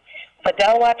 For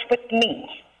thou art with me,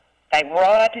 thy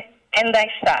rod and thy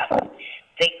staff,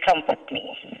 they comfort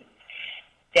me.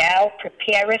 Thou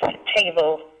preparest a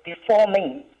table before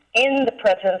me in the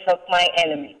presence of my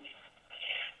enemies.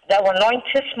 Thou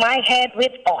anointest my head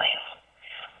with oil.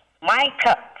 My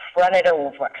cup runneth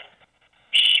over.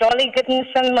 Surely goodness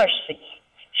and mercy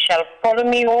shall follow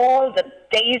me all the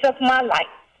days of my life,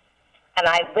 and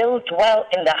I will dwell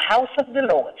in the house of the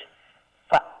Lord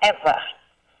forever.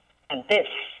 And this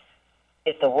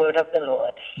is the word of the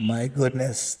Lord. My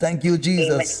goodness. Thank you,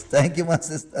 Jesus. Amen. Thank you, my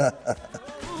sister.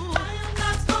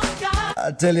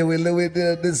 I tell you, we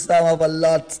did this psalm have a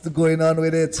lot going on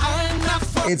with it.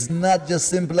 It's not just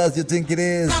simple as you think it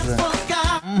is.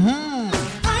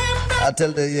 I tell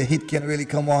you, the heat can really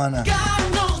come on.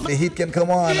 The heat can come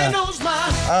on.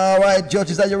 All right,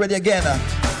 judges, are you ready again?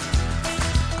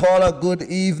 Caller, good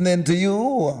evening to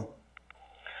you.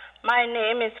 My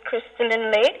name is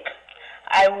Crystalline Lake.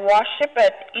 I worship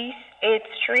at East 8th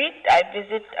Street. I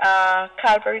visit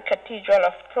Calvary Cathedral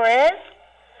of Prayers,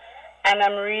 and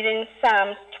I'm reading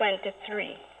Psalms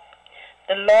 23.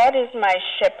 The Lord is my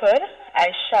shepherd,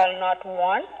 I shall not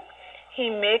want. He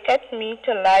maketh me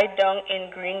to lie down in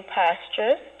green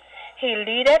pastures. He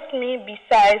leadeth me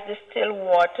beside the still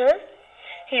waters.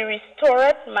 He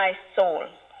restoreth my soul.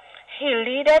 He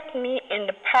leadeth me in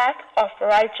the path of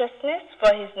righteousness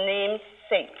for his name's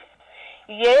sake.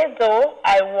 Yea, though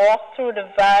I walk through the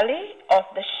valley of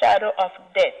the shadow of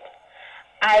death,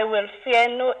 I will fear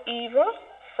no evil,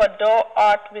 for thou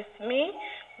art with me.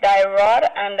 Thy rod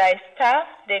and thy staff,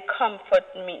 they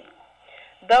comfort me.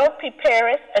 Thou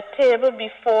preparest a table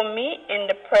before me in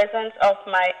the presence of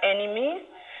my enemies.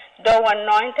 Thou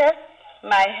anointest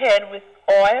my head with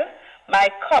oil, my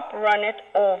cup runneth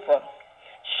over.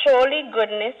 Surely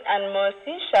goodness and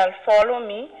mercy shall follow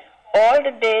me all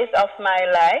the days of my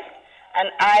life, and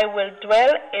I will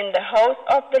dwell in the house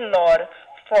of the Lord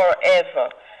forever.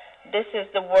 This is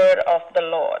the word of the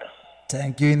Lord.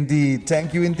 Thank you indeed.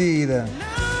 Thank you indeed.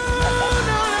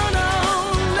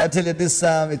 I tell you, this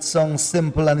psalm, it sounds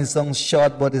simple and it sounds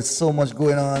short, but there's so much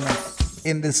going on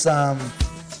in this psalm.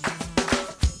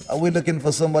 Are we looking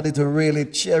for somebody to really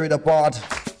tear it apart?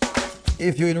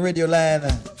 If you're in Radio Land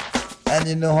and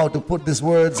you know how to put these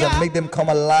words and make them come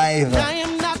alive,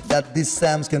 that these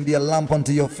psalms can be a lamp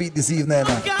unto your feet this evening.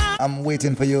 I'm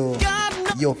waiting for you.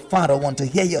 Your Father want to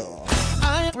hear you.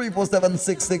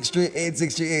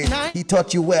 347-663-8638. He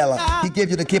taught you well. He gave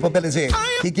you the capability.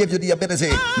 He gave you the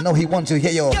ability. Now he wants to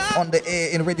hear you on the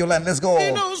air in Radio Land. Let's go.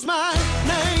 He knows my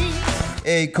name.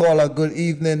 Hey, caller, good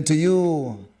evening to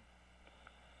you.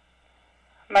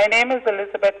 My name is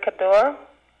Elizabeth Kador.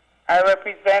 I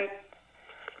represent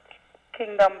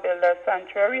Kingdom Builder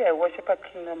Sanctuary. I worship at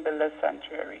Kingdom Builder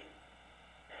Sanctuary.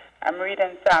 I'm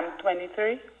reading Psalm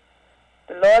 23.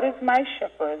 The Lord is my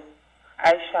shepherd,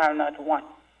 I shall not want.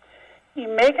 He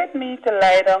maketh me to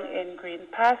lie down in green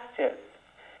pastures.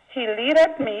 He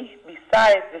leadeth me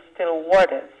beside the still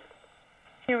waters.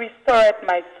 He restoreth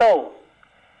my soul.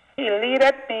 He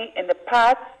leadeth me in the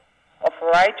paths of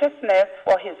righteousness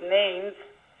for his name's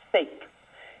sake.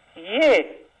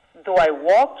 Yea, though I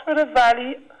walk through the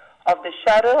valley of the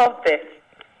shadow of death,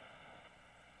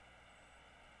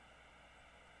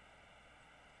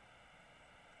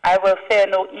 I will fear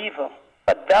no evil,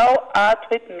 but thou art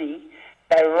with me.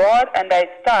 Thy rod and thy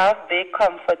staff, they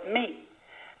comfort me.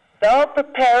 Thou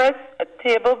preparest a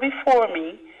table before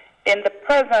me in the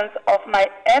presence of my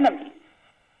enemies.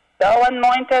 Thou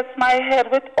anointest my head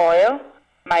with oil,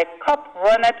 my cup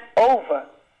runneth over.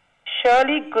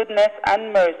 Surely goodness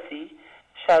and mercy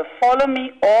shall follow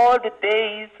me all the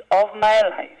days of my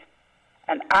life,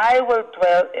 and I will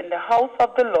dwell in the house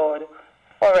of the Lord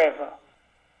forever.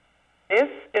 This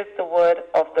is the word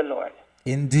of the Lord.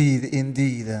 Indeed,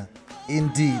 indeed,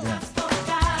 indeed.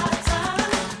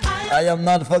 I am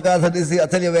not forgotten this year. I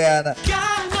tell you, man,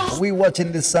 we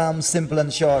watching this psalm simple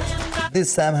and short.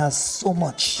 This psalm has so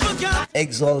much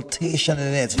exaltation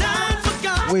in it.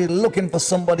 We're looking for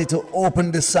somebody to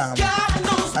open this psalm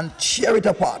and tear it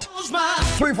apart.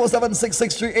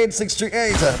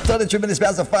 347-663-8638. 33 minutes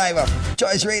past 5.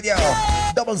 Choice Radio.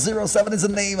 007 is the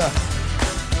name.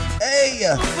 Hey,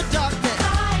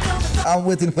 I'm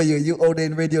waiting for you. You out there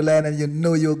in Radio Land, and you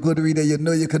know you're a good reader. You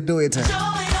know you could do it.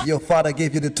 Your Father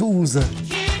gave you the tools.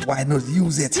 Why not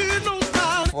use it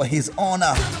for his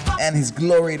honor and his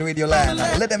glory in Radio Land?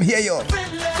 Let them hear you.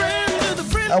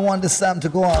 I want this psalm to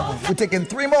go on. We're taking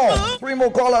three more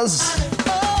callers.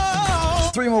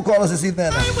 3 more callers this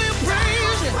evening.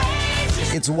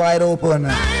 It's wide open.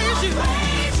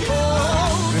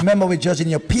 Remember, we're judging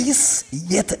your peace,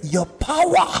 yet your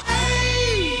power,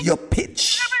 your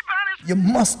pitch. You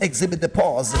must exhibit the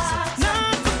pauses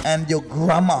and your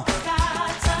grammar.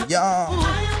 Yeah.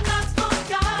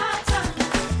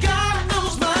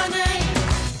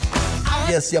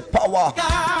 Yes, your power.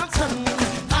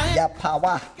 Your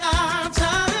power.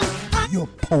 Your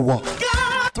power.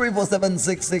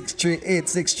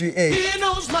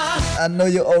 347-663-8638. I know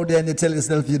you're out there and you tell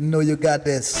yourself you know you got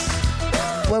this.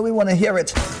 Well, we want to hear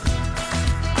it.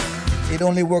 It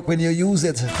only works when you use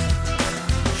it.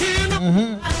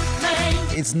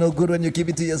 It's no good when you keep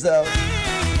it to yourself.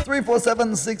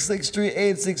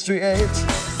 347-663-8638.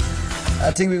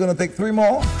 I think we're going to take 3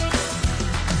 more.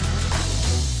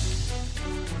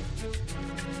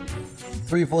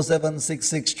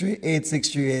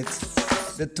 347-663-8638.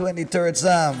 The 23rd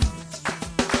Psalm.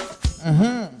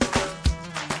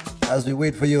 As we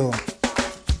wait for you.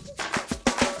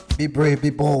 Be brave, be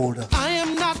bold.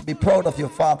 Be proud of your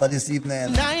Father this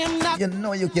evening. You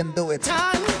know you can do it.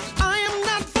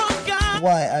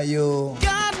 Why are you?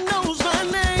 God knows my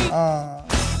name.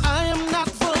 I am not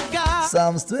forgotten.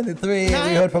 Psalms 23, we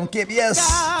heard from Kip. Yes.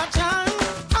 I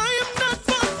am not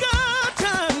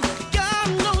forgotten. God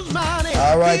knows my name.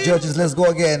 All right, judges, let's go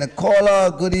again. Caller,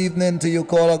 good evening to you.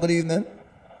 Caller, good evening.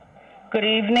 Good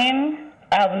evening.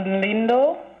 I'm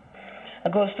Lindo. I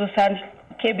go to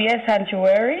KBS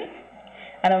Sanctuary,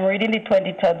 and I'm reading the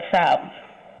 23rd Psalm.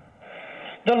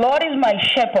 The Lord is my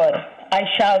shepherd, I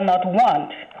shall not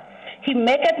want. He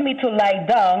maketh me to lie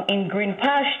down in green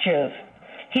pastures.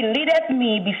 He leadeth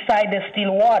me beside the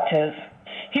still waters.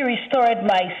 He restored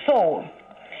my soul.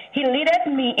 He leadeth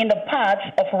me in the paths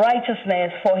of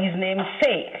righteousness for his name's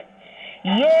sake.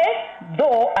 Yea,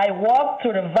 though I walk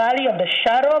through the valley of the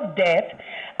shadow of death,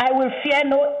 I will fear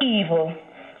no evil.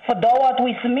 For thou art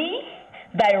with me,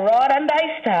 thy rod and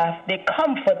thy staff, they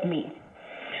comfort me.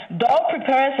 Thou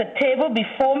preparest a table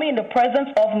before me in the presence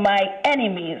of my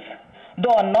enemies.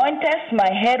 Thou anointest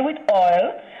my head with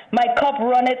oil, my cup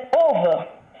runneth over.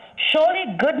 Surely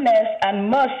goodness and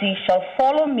mercy shall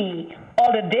follow me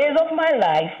all the days of my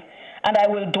life, and I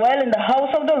will dwell in the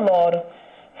house of the Lord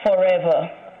forever.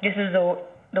 This is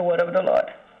the word of the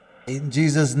Lord. In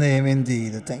Jesus' name,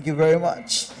 indeed. Thank you very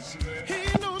much.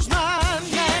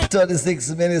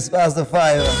 36 minutes past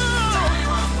 5.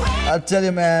 I'll tell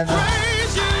you, man.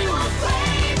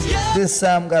 This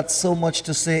psalm got so much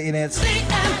to say in it.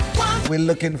 We're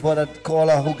looking for that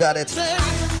caller who got it.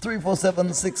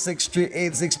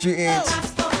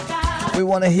 347-663-8638. We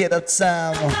want to hear that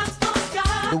psalm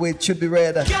the way it should be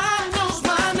read.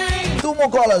 2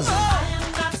 more callers.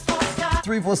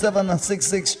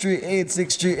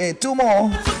 347-663-8638. 2 more.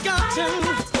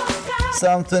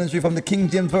 Psalm 23 from the King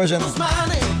James Version.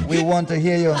 We want to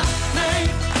hear you.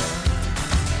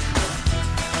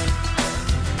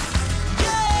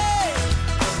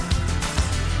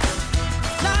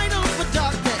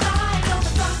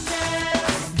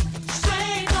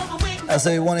 I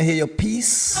say we want to hear your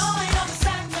peace,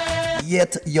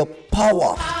 yet your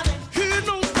power,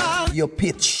 your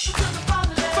pitch,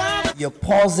 your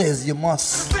pauses you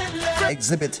must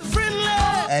exhibit,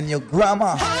 and your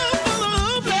grammar.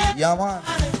 Yeah, man.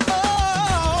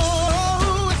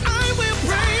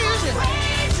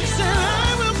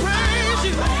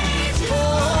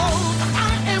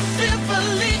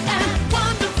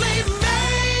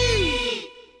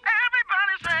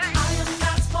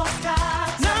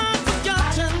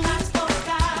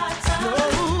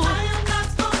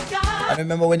 I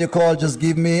remember when you call, just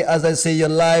give me, as I say, your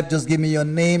life, just give me your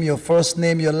name, your first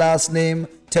name, your last name.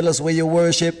 Tell us where you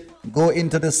worship. Go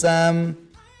into the psalm.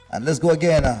 And let's go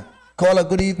again. Caller,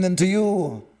 good evening to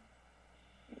you.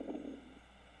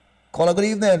 Caller, good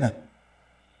evening.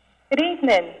 Good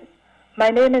evening. My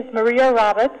name is Maria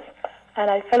Roberts,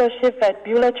 and I fellowship at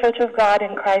Beulah Church of God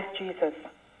in Christ Jesus.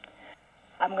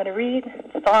 I'm going to read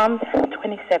Psalms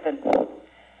 27.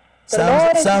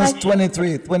 Psalms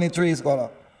 23. 23 is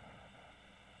caller.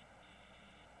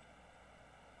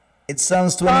 It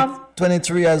sounds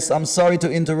 23 as, I'm sorry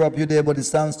to interrupt you there, but it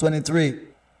sounds 23.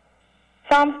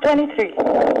 Psalms 23.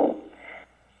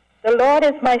 The Lord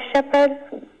is my shepherd,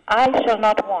 I shall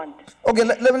not want. Okay,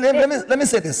 let me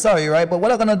say this, sorry, right? But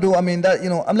what I'm going to do, I mean, that, you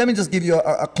know, let me just give you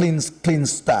a clean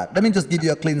start. Let me just give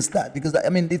you a clean start because, I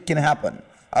mean, it can happen.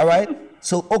 All right?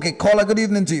 So, okay, caller, good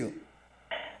evening to you.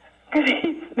 Good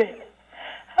evening.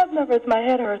 I've never, my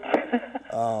head hurts.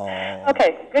 Oh.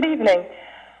 Okay, good evening.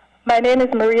 My name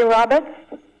is Maria Roberts.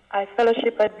 I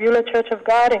fellowship at Beulah Church of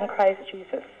God in Christ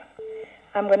Jesus.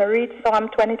 I'm going to read Psalm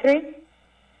 23.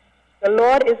 The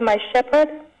Lord is my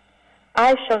shepherd,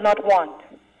 I shall not want.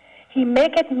 He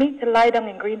maketh me to lie down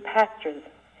in green pastures.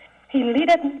 He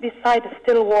leadeth me beside the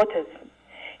still waters.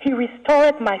 He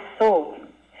restoreth my soul.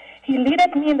 He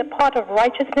leadeth me in the path of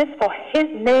righteousness for his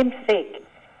name's sake.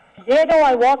 Yea, though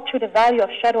I walk through the valley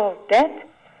of shadow of death,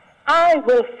 I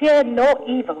will fear no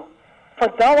evil. For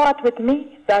thou art with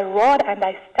me, thy rod and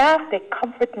thy staff, they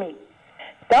comfort me.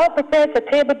 Thou preparest a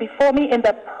table before me in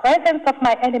the presence of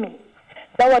my enemy.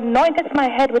 Thou anointest my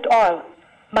head with oil.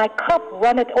 My cup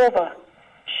runneth over.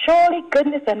 Surely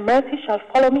goodness and mercy shall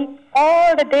follow me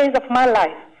all the days of my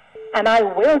life, and I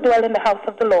will dwell in the house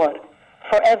of the Lord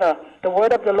forever. The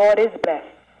word of the Lord is blessed.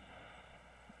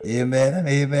 Amen and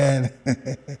amen.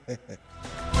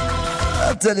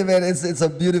 I tell you, man, it's a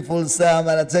beautiful psalm,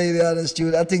 and I tell you the honest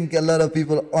truth, I think a lot of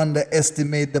people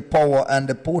underestimate the power and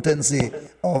the potency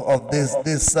of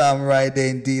this psalm right there.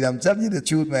 Indeed, I'm telling you the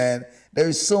truth, man. There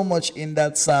is so much in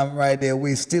that psalm right there.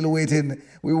 We're still waiting.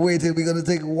 We're waiting. We're gonna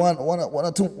take one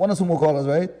or two more callers,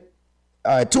 right?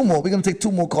 All right, 2 more. We're gonna take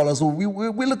 2 more callers. So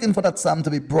we're looking for that psalm to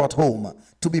be brought home.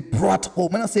 To be brought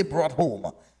home. When I say brought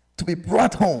home, to be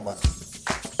brought home.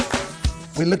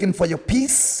 We're looking for your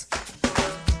peace,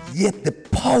 yet the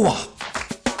power.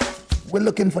 We're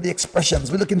looking for the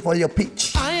expressions. We're looking for your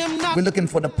pitch. We're looking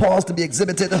for the pause to be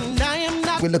exhibited.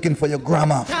 We're looking for your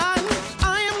grammar.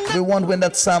 We want when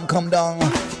that psalm come down,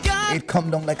 it come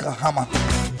down like a hammer.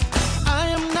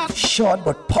 Short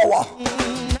but power.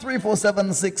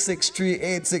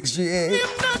 347-663-8638.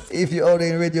 If you're out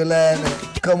in Radio Land,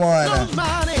 come on.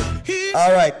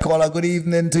 All right, caller, good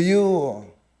evening to you.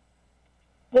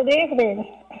 Good evening.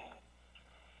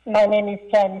 My name is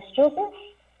Janice Joseph.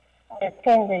 I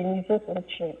attend the Universal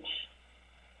Church.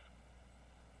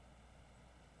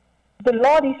 The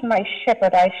Lord is my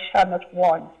shepherd, I shall not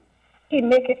want. He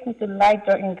maketh me to lie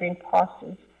down in green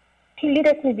pastures. He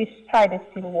leadeth me beside the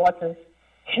still waters.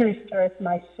 He restoreth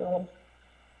my soul.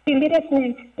 He leadeth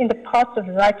me in the paths of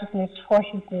righteousness for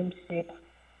his name's sake.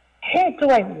 Here do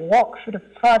I walk through the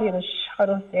valley of the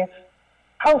shadow of death.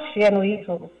 How fear no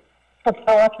evil, for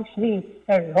thou art with me,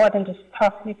 thy rod and the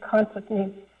staff may comfort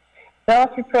me. Thou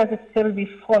preparest a table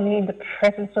before me in the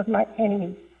presence of my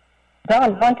enemies. Thou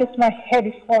anointest my head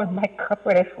with oil, my cup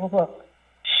runneth over.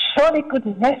 Surely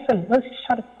goodness and mercy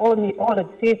shall follow me all the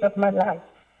days of my life,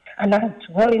 and I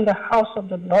dwell in the house of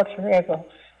the Lord forever.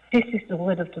 This is the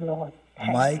word of the Lord.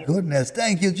 My goodness.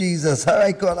 Thank you, Jesus. All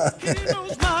right, caller.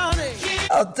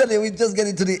 I'll tell you, we just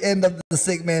getting to the end of the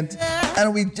segment,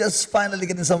 and we just finally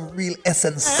getting some real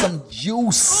essence, some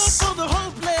juice.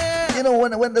 You know,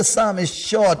 when the psalm is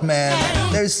short,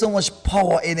 man, there is so much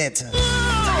power in it.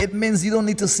 It means you don't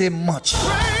need to say much,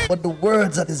 but the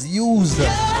words that is used,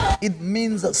 it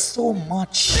means so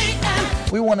much.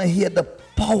 We want to hear the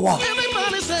power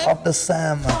of the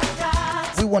psalm.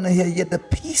 We want to hear the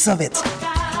peace of it,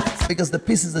 because the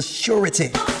peace is the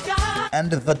surety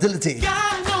and the validity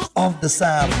of the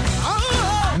psalm.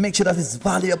 Make sure that it's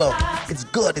valuable, it's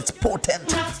good, it's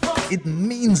potent. It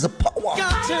means the power.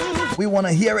 We want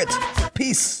to hear it.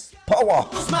 Peace, power,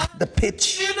 the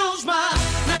pitch,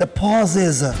 the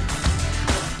pauses,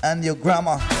 and your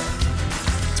grammar.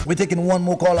 We're taking one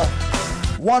more caller.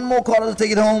 One more caller to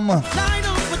take it home.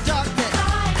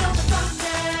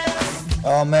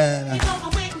 Oh man.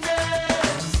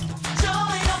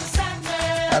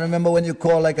 I remember when you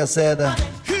call, like I said,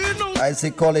 I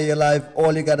say call it your life.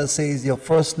 All you gotta say is your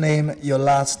first name, your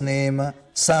last name.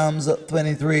 Psalms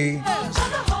 23.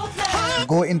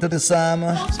 Go into the psalm,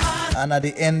 and at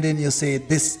the ending you say,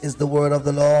 this is the word of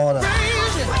the Lord.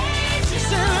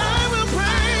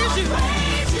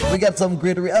 We got some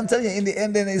great, I'm telling you, in the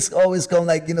ending it's always come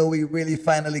like, you know, we really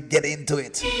finally get into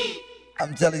it.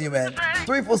 I'm telling you, man.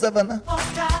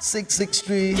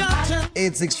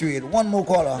 347-663-8638. One more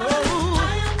caller.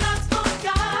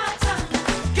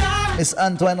 Miss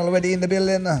Antoine already in the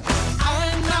building.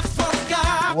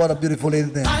 What a beautiful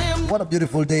day. What a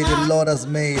beautiful day the Lord has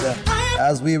made,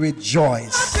 as we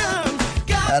rejoice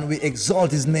and we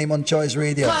exalt his name on Choice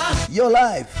Radio. Your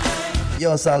life,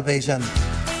 your salvation,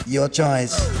 your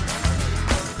choice.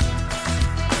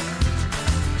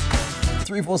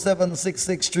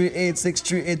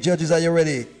 347-663-8638. Judges, are you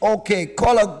ready? Okay,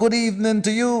 caller, good evening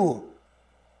to you.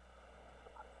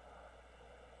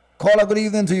 Caller, good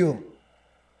evening to you.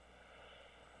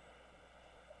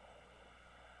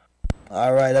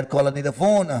 All right, that caller need a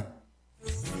phone.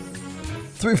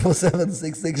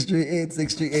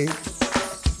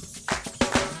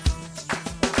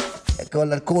 347-663-8638. I call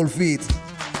that cold feet.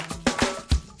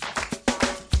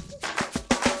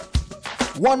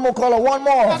 One more caller, one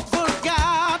more.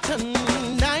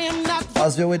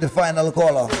 As we're with the final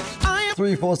caller.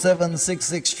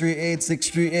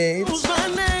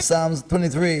 347-663-8638. Psalms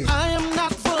 23.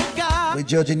 We're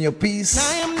judging your peace,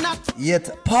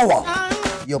 yet power,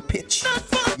 your pitch,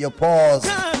 your pause,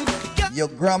 your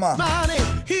grammar.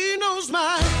 He knows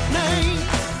my name.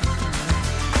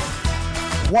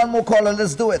 One more caller,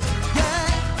 let's do it.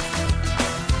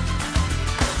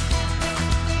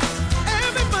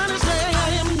 Everybody say, I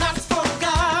am not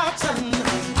forgotten.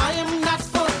 I am not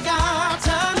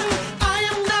forgotten. I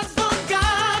am not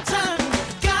forgotten.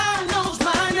 God knows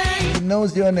my name. He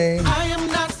knows your name. I am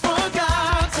not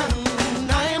forgotten.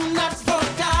 I am not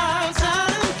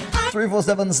forgotten.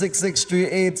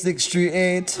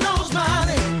 347-663-8638. Knows my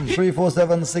name.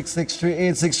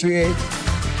 347-663-8638.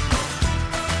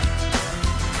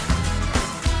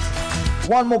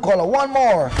 One more caller, one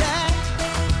more.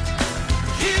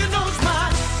 He knows my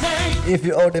name. If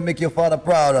you out there, make your father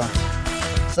proud.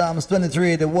 Psalms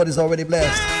 23, the word is already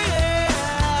blessed.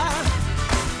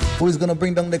 Who is going to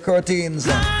bring down the curtains?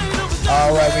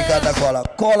 All right, we got that caller.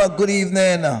 Caller, good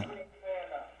evening.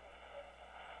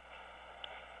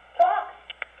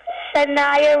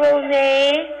 Shania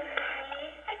Rooney.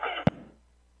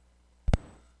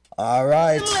 All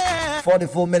right,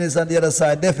 44 minutes on the other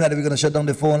side. Definitely we're going to shut down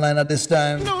the phone line at this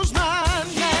time.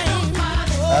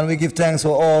 And we give thanks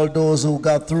for all those who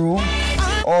got through,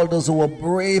 all those who were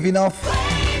brave enough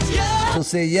to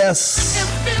say yes.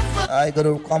 I'm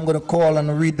going to call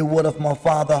and read the word of my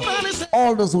Father.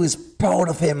 All those who is proud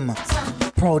of him,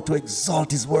 proud to exalt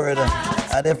his word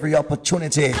at every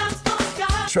opportunity.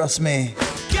 Trust me,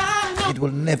 it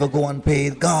will never go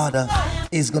unpaid. God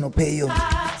is going to pay you.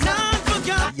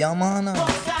 Yeah, man.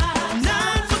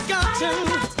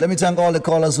 Let me thank all the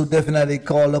callers who definitely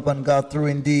called up and got through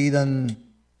indeed. And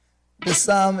the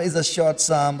psalm is a short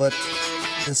psalm, but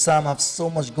the psalm has so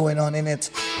much going on in it.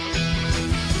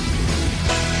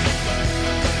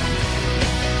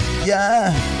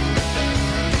 Yeah.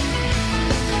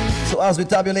 So as we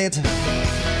tabulate,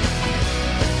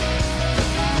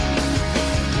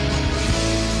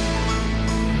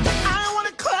 I want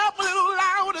to clap a little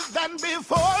louder than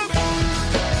before.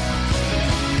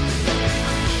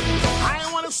 I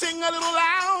want to sing a little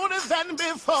louder than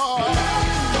before.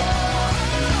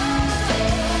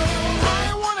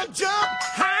 I want to jump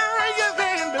higher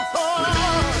than before.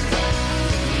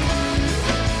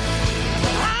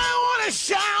 I want to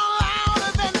shout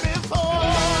louder than before.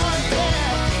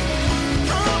 Yeah.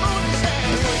 Come on and say,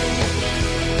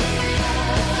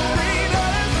 freedom.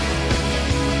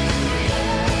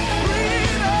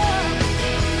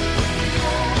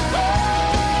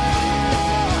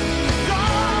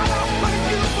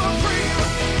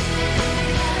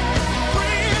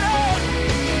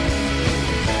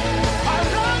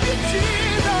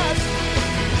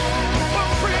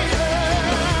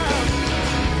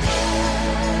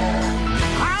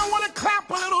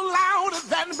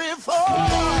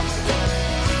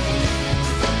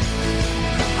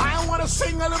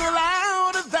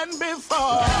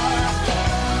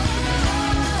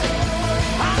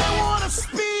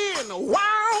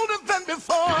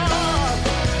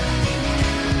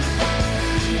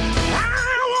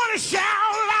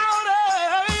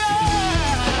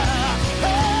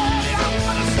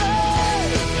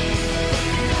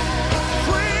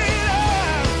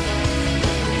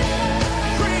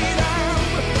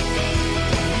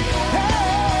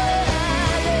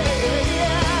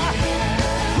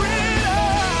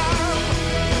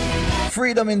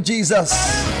 freedom in Jesus.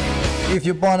 If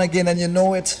you're born again and you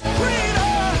know it,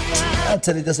 I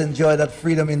tell you, just enjoy that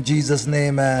freedom in Jesus'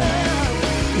 name, man.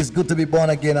 It's good to be born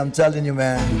again, I'm telling you,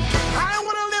 man.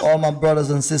 All my brothers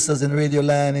and sisters in Radio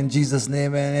Land, in Jesus'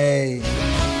 name, man. Hey,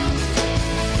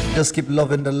 just keep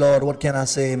loving the Lord. What can I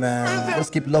say, man?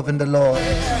 Just keep loving the Lord.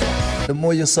 The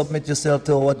more you submit yourself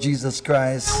to our Jesus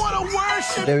Christ,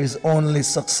 there is only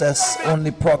success,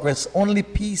 only progress, only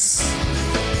peace.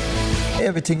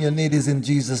 Everything you need is in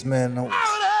Jesus, man.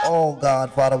 Oh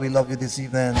God, Father, we love you this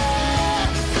evening.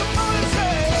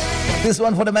 This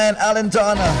one for the man, Alan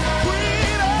Turner.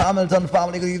 Hamilton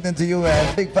family, good evening to you,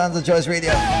 man. Big fans of Choice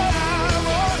Radio.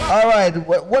 All right,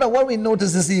 what we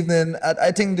noticed this evening,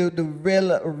 I think the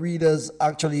real readers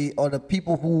actually, or the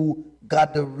people who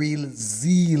got the real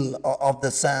zeal of the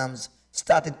Psalms,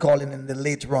 started calling in the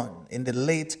late run. In the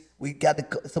late, we got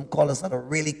some callers that are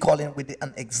really calling with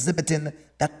and exhibiting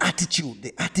that attitude,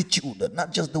 the attitude,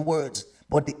 not just the words,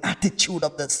 but the attitude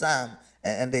of the Psalm.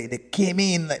 And they came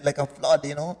in like a flood,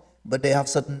 you know, but they have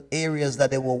certain areas that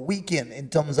they were weak in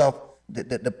terms of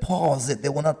the pause. They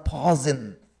were not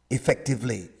pausing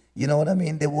effectively. You know what I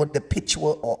mean? The pitch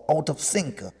were out of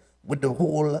sync with the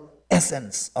whole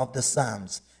essence of the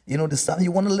Psalms. You know, the Psalm,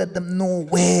 you want to let them know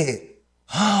where,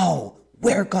 how,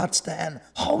 where God stand,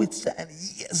 how it stand.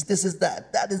 Yes, this is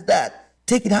that is that.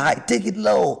 Take it high, take it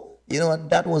low. You know, and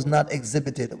that was not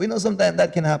exhibited. We know sometimes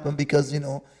that can happen because, you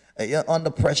know, you're under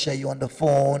pressure, you're on the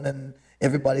phone, and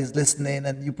everybody's listening,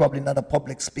 and you're probably not a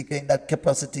public speaker in that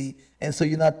capacity, and so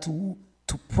you're not too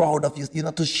proud of you, you're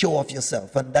not too sure of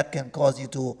yourself, and that can cause you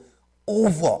to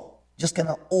just kind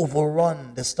of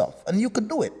overrun the stuff. And you could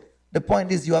do it. The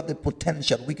point is, you have the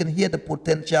potential. We can hear the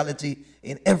potentiality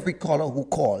in every caller who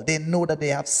called. They know that they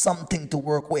have something to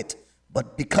work with,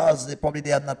 but because they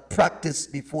have not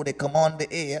practiced before they come on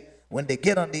the air, when they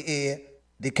get on the air,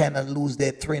 they kind of lose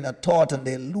their train of thought and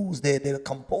they lose their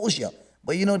composure.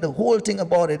 But you know, the whole thing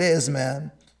about it is,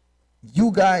 man,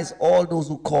 you guys, all those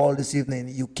who called this evening,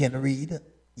 you can read.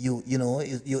 You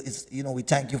know, we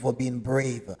thank you for being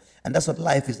brave. And that's what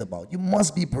life is about. You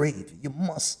must be brave. You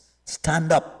must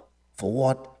stand up for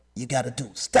what you got to do.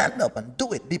 Stand up and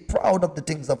do it. Be proud of the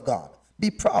things of God. Be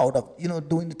proud of, you know,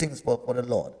 doing the things for the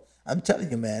Lord. I'm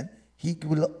telling you, man, he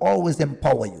will always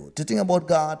empower you. The thing about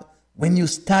God, when you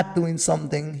start doing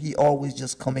something, he always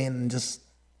just come in and just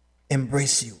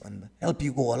embrace you and help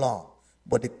you go along.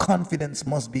 But the confidence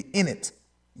must be in it.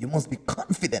 You must be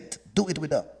confident. Do it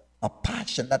with a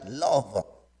passion, that love.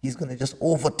 He's going to just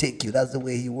overtake you. That's the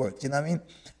way he works. You know what I mean?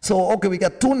 So, okay, we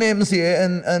got two names here.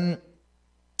 And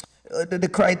the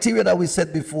criteria that we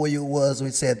set before you was,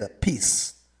 we said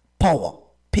peace, power,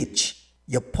 pitch,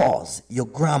 your pause, your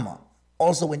grammar.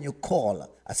 Also, when you call,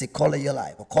 I say, caller your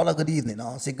life, or caller good evening,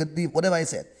 or say good evening, whatever I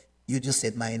said. You just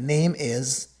said, my name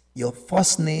is, your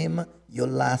first name, your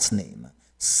last name.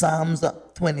 Psalms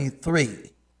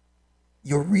 23.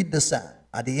 You read the psalm.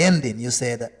 At the ending, you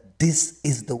said, this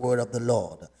is the word of the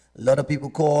Lord. A lot of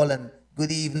people call and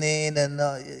good evening, and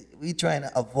we trying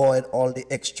to avoid all the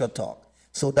extra talk.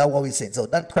 So that's what we said. So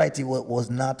that criteria was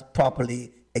not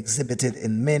properly exhibited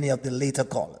in many of the later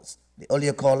callers. The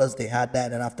earlier callers, they had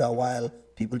that, and after a while,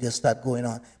 people just start going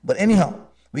on. But anyhow,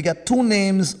 we got two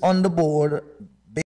names on the board